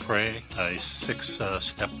 Not Like a Prey, a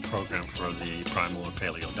 6-step program for the Primal or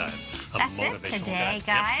Paleo diet. That's it today,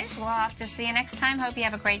 guys. Yep. We'll have to see you next time. Hope you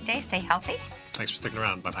have a great day. Stay healthy. Thanks for sticking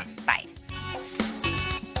around. Bye-bye. Bye.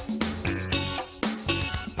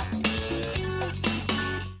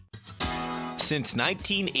 Since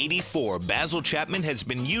 1984, Basil Chapman has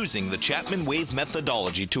been using the Chapman Wave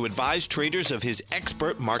methodology to advise traders of his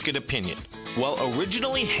expert market opinion. While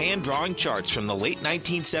originally hand-drawing charts from the late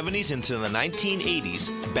 1970s into the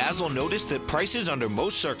 1980s, Basil noticed that prices under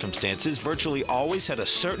most circumstances virtually always had a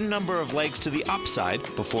certain number of legs to the upside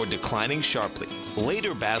before declining sharply.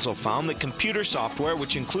 Later, Basil found that computer software,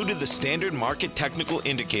 which included the standard market technical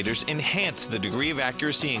indicators, enhanced the degree of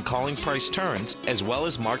accuracy in calling price turns, as well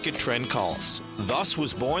as market trend calls. Thus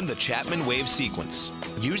was born the Chapman Wave sequence.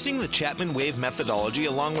 Using the Chapman Wave methodology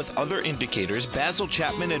along with other indicators, Basil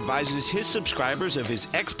Chapman advises his subscribers of his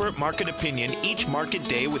expert market opinion each market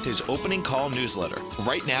day with his opening call newsletter.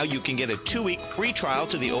 Right now, you can get a 2-week free trial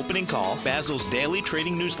to the opening call, Basil's daily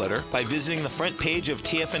trading newsletter, by visiting the front page of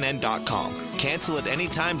TFNN.com. Cancel at any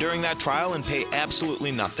time during that trial and pay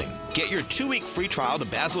absolutely nothing. Get your 2-week free trial to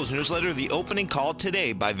Basil's newsletter, The Opening Call,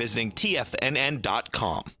 today by visiting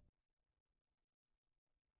TFNN.com.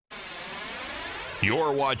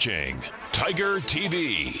 You're watching Tiger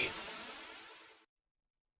TV.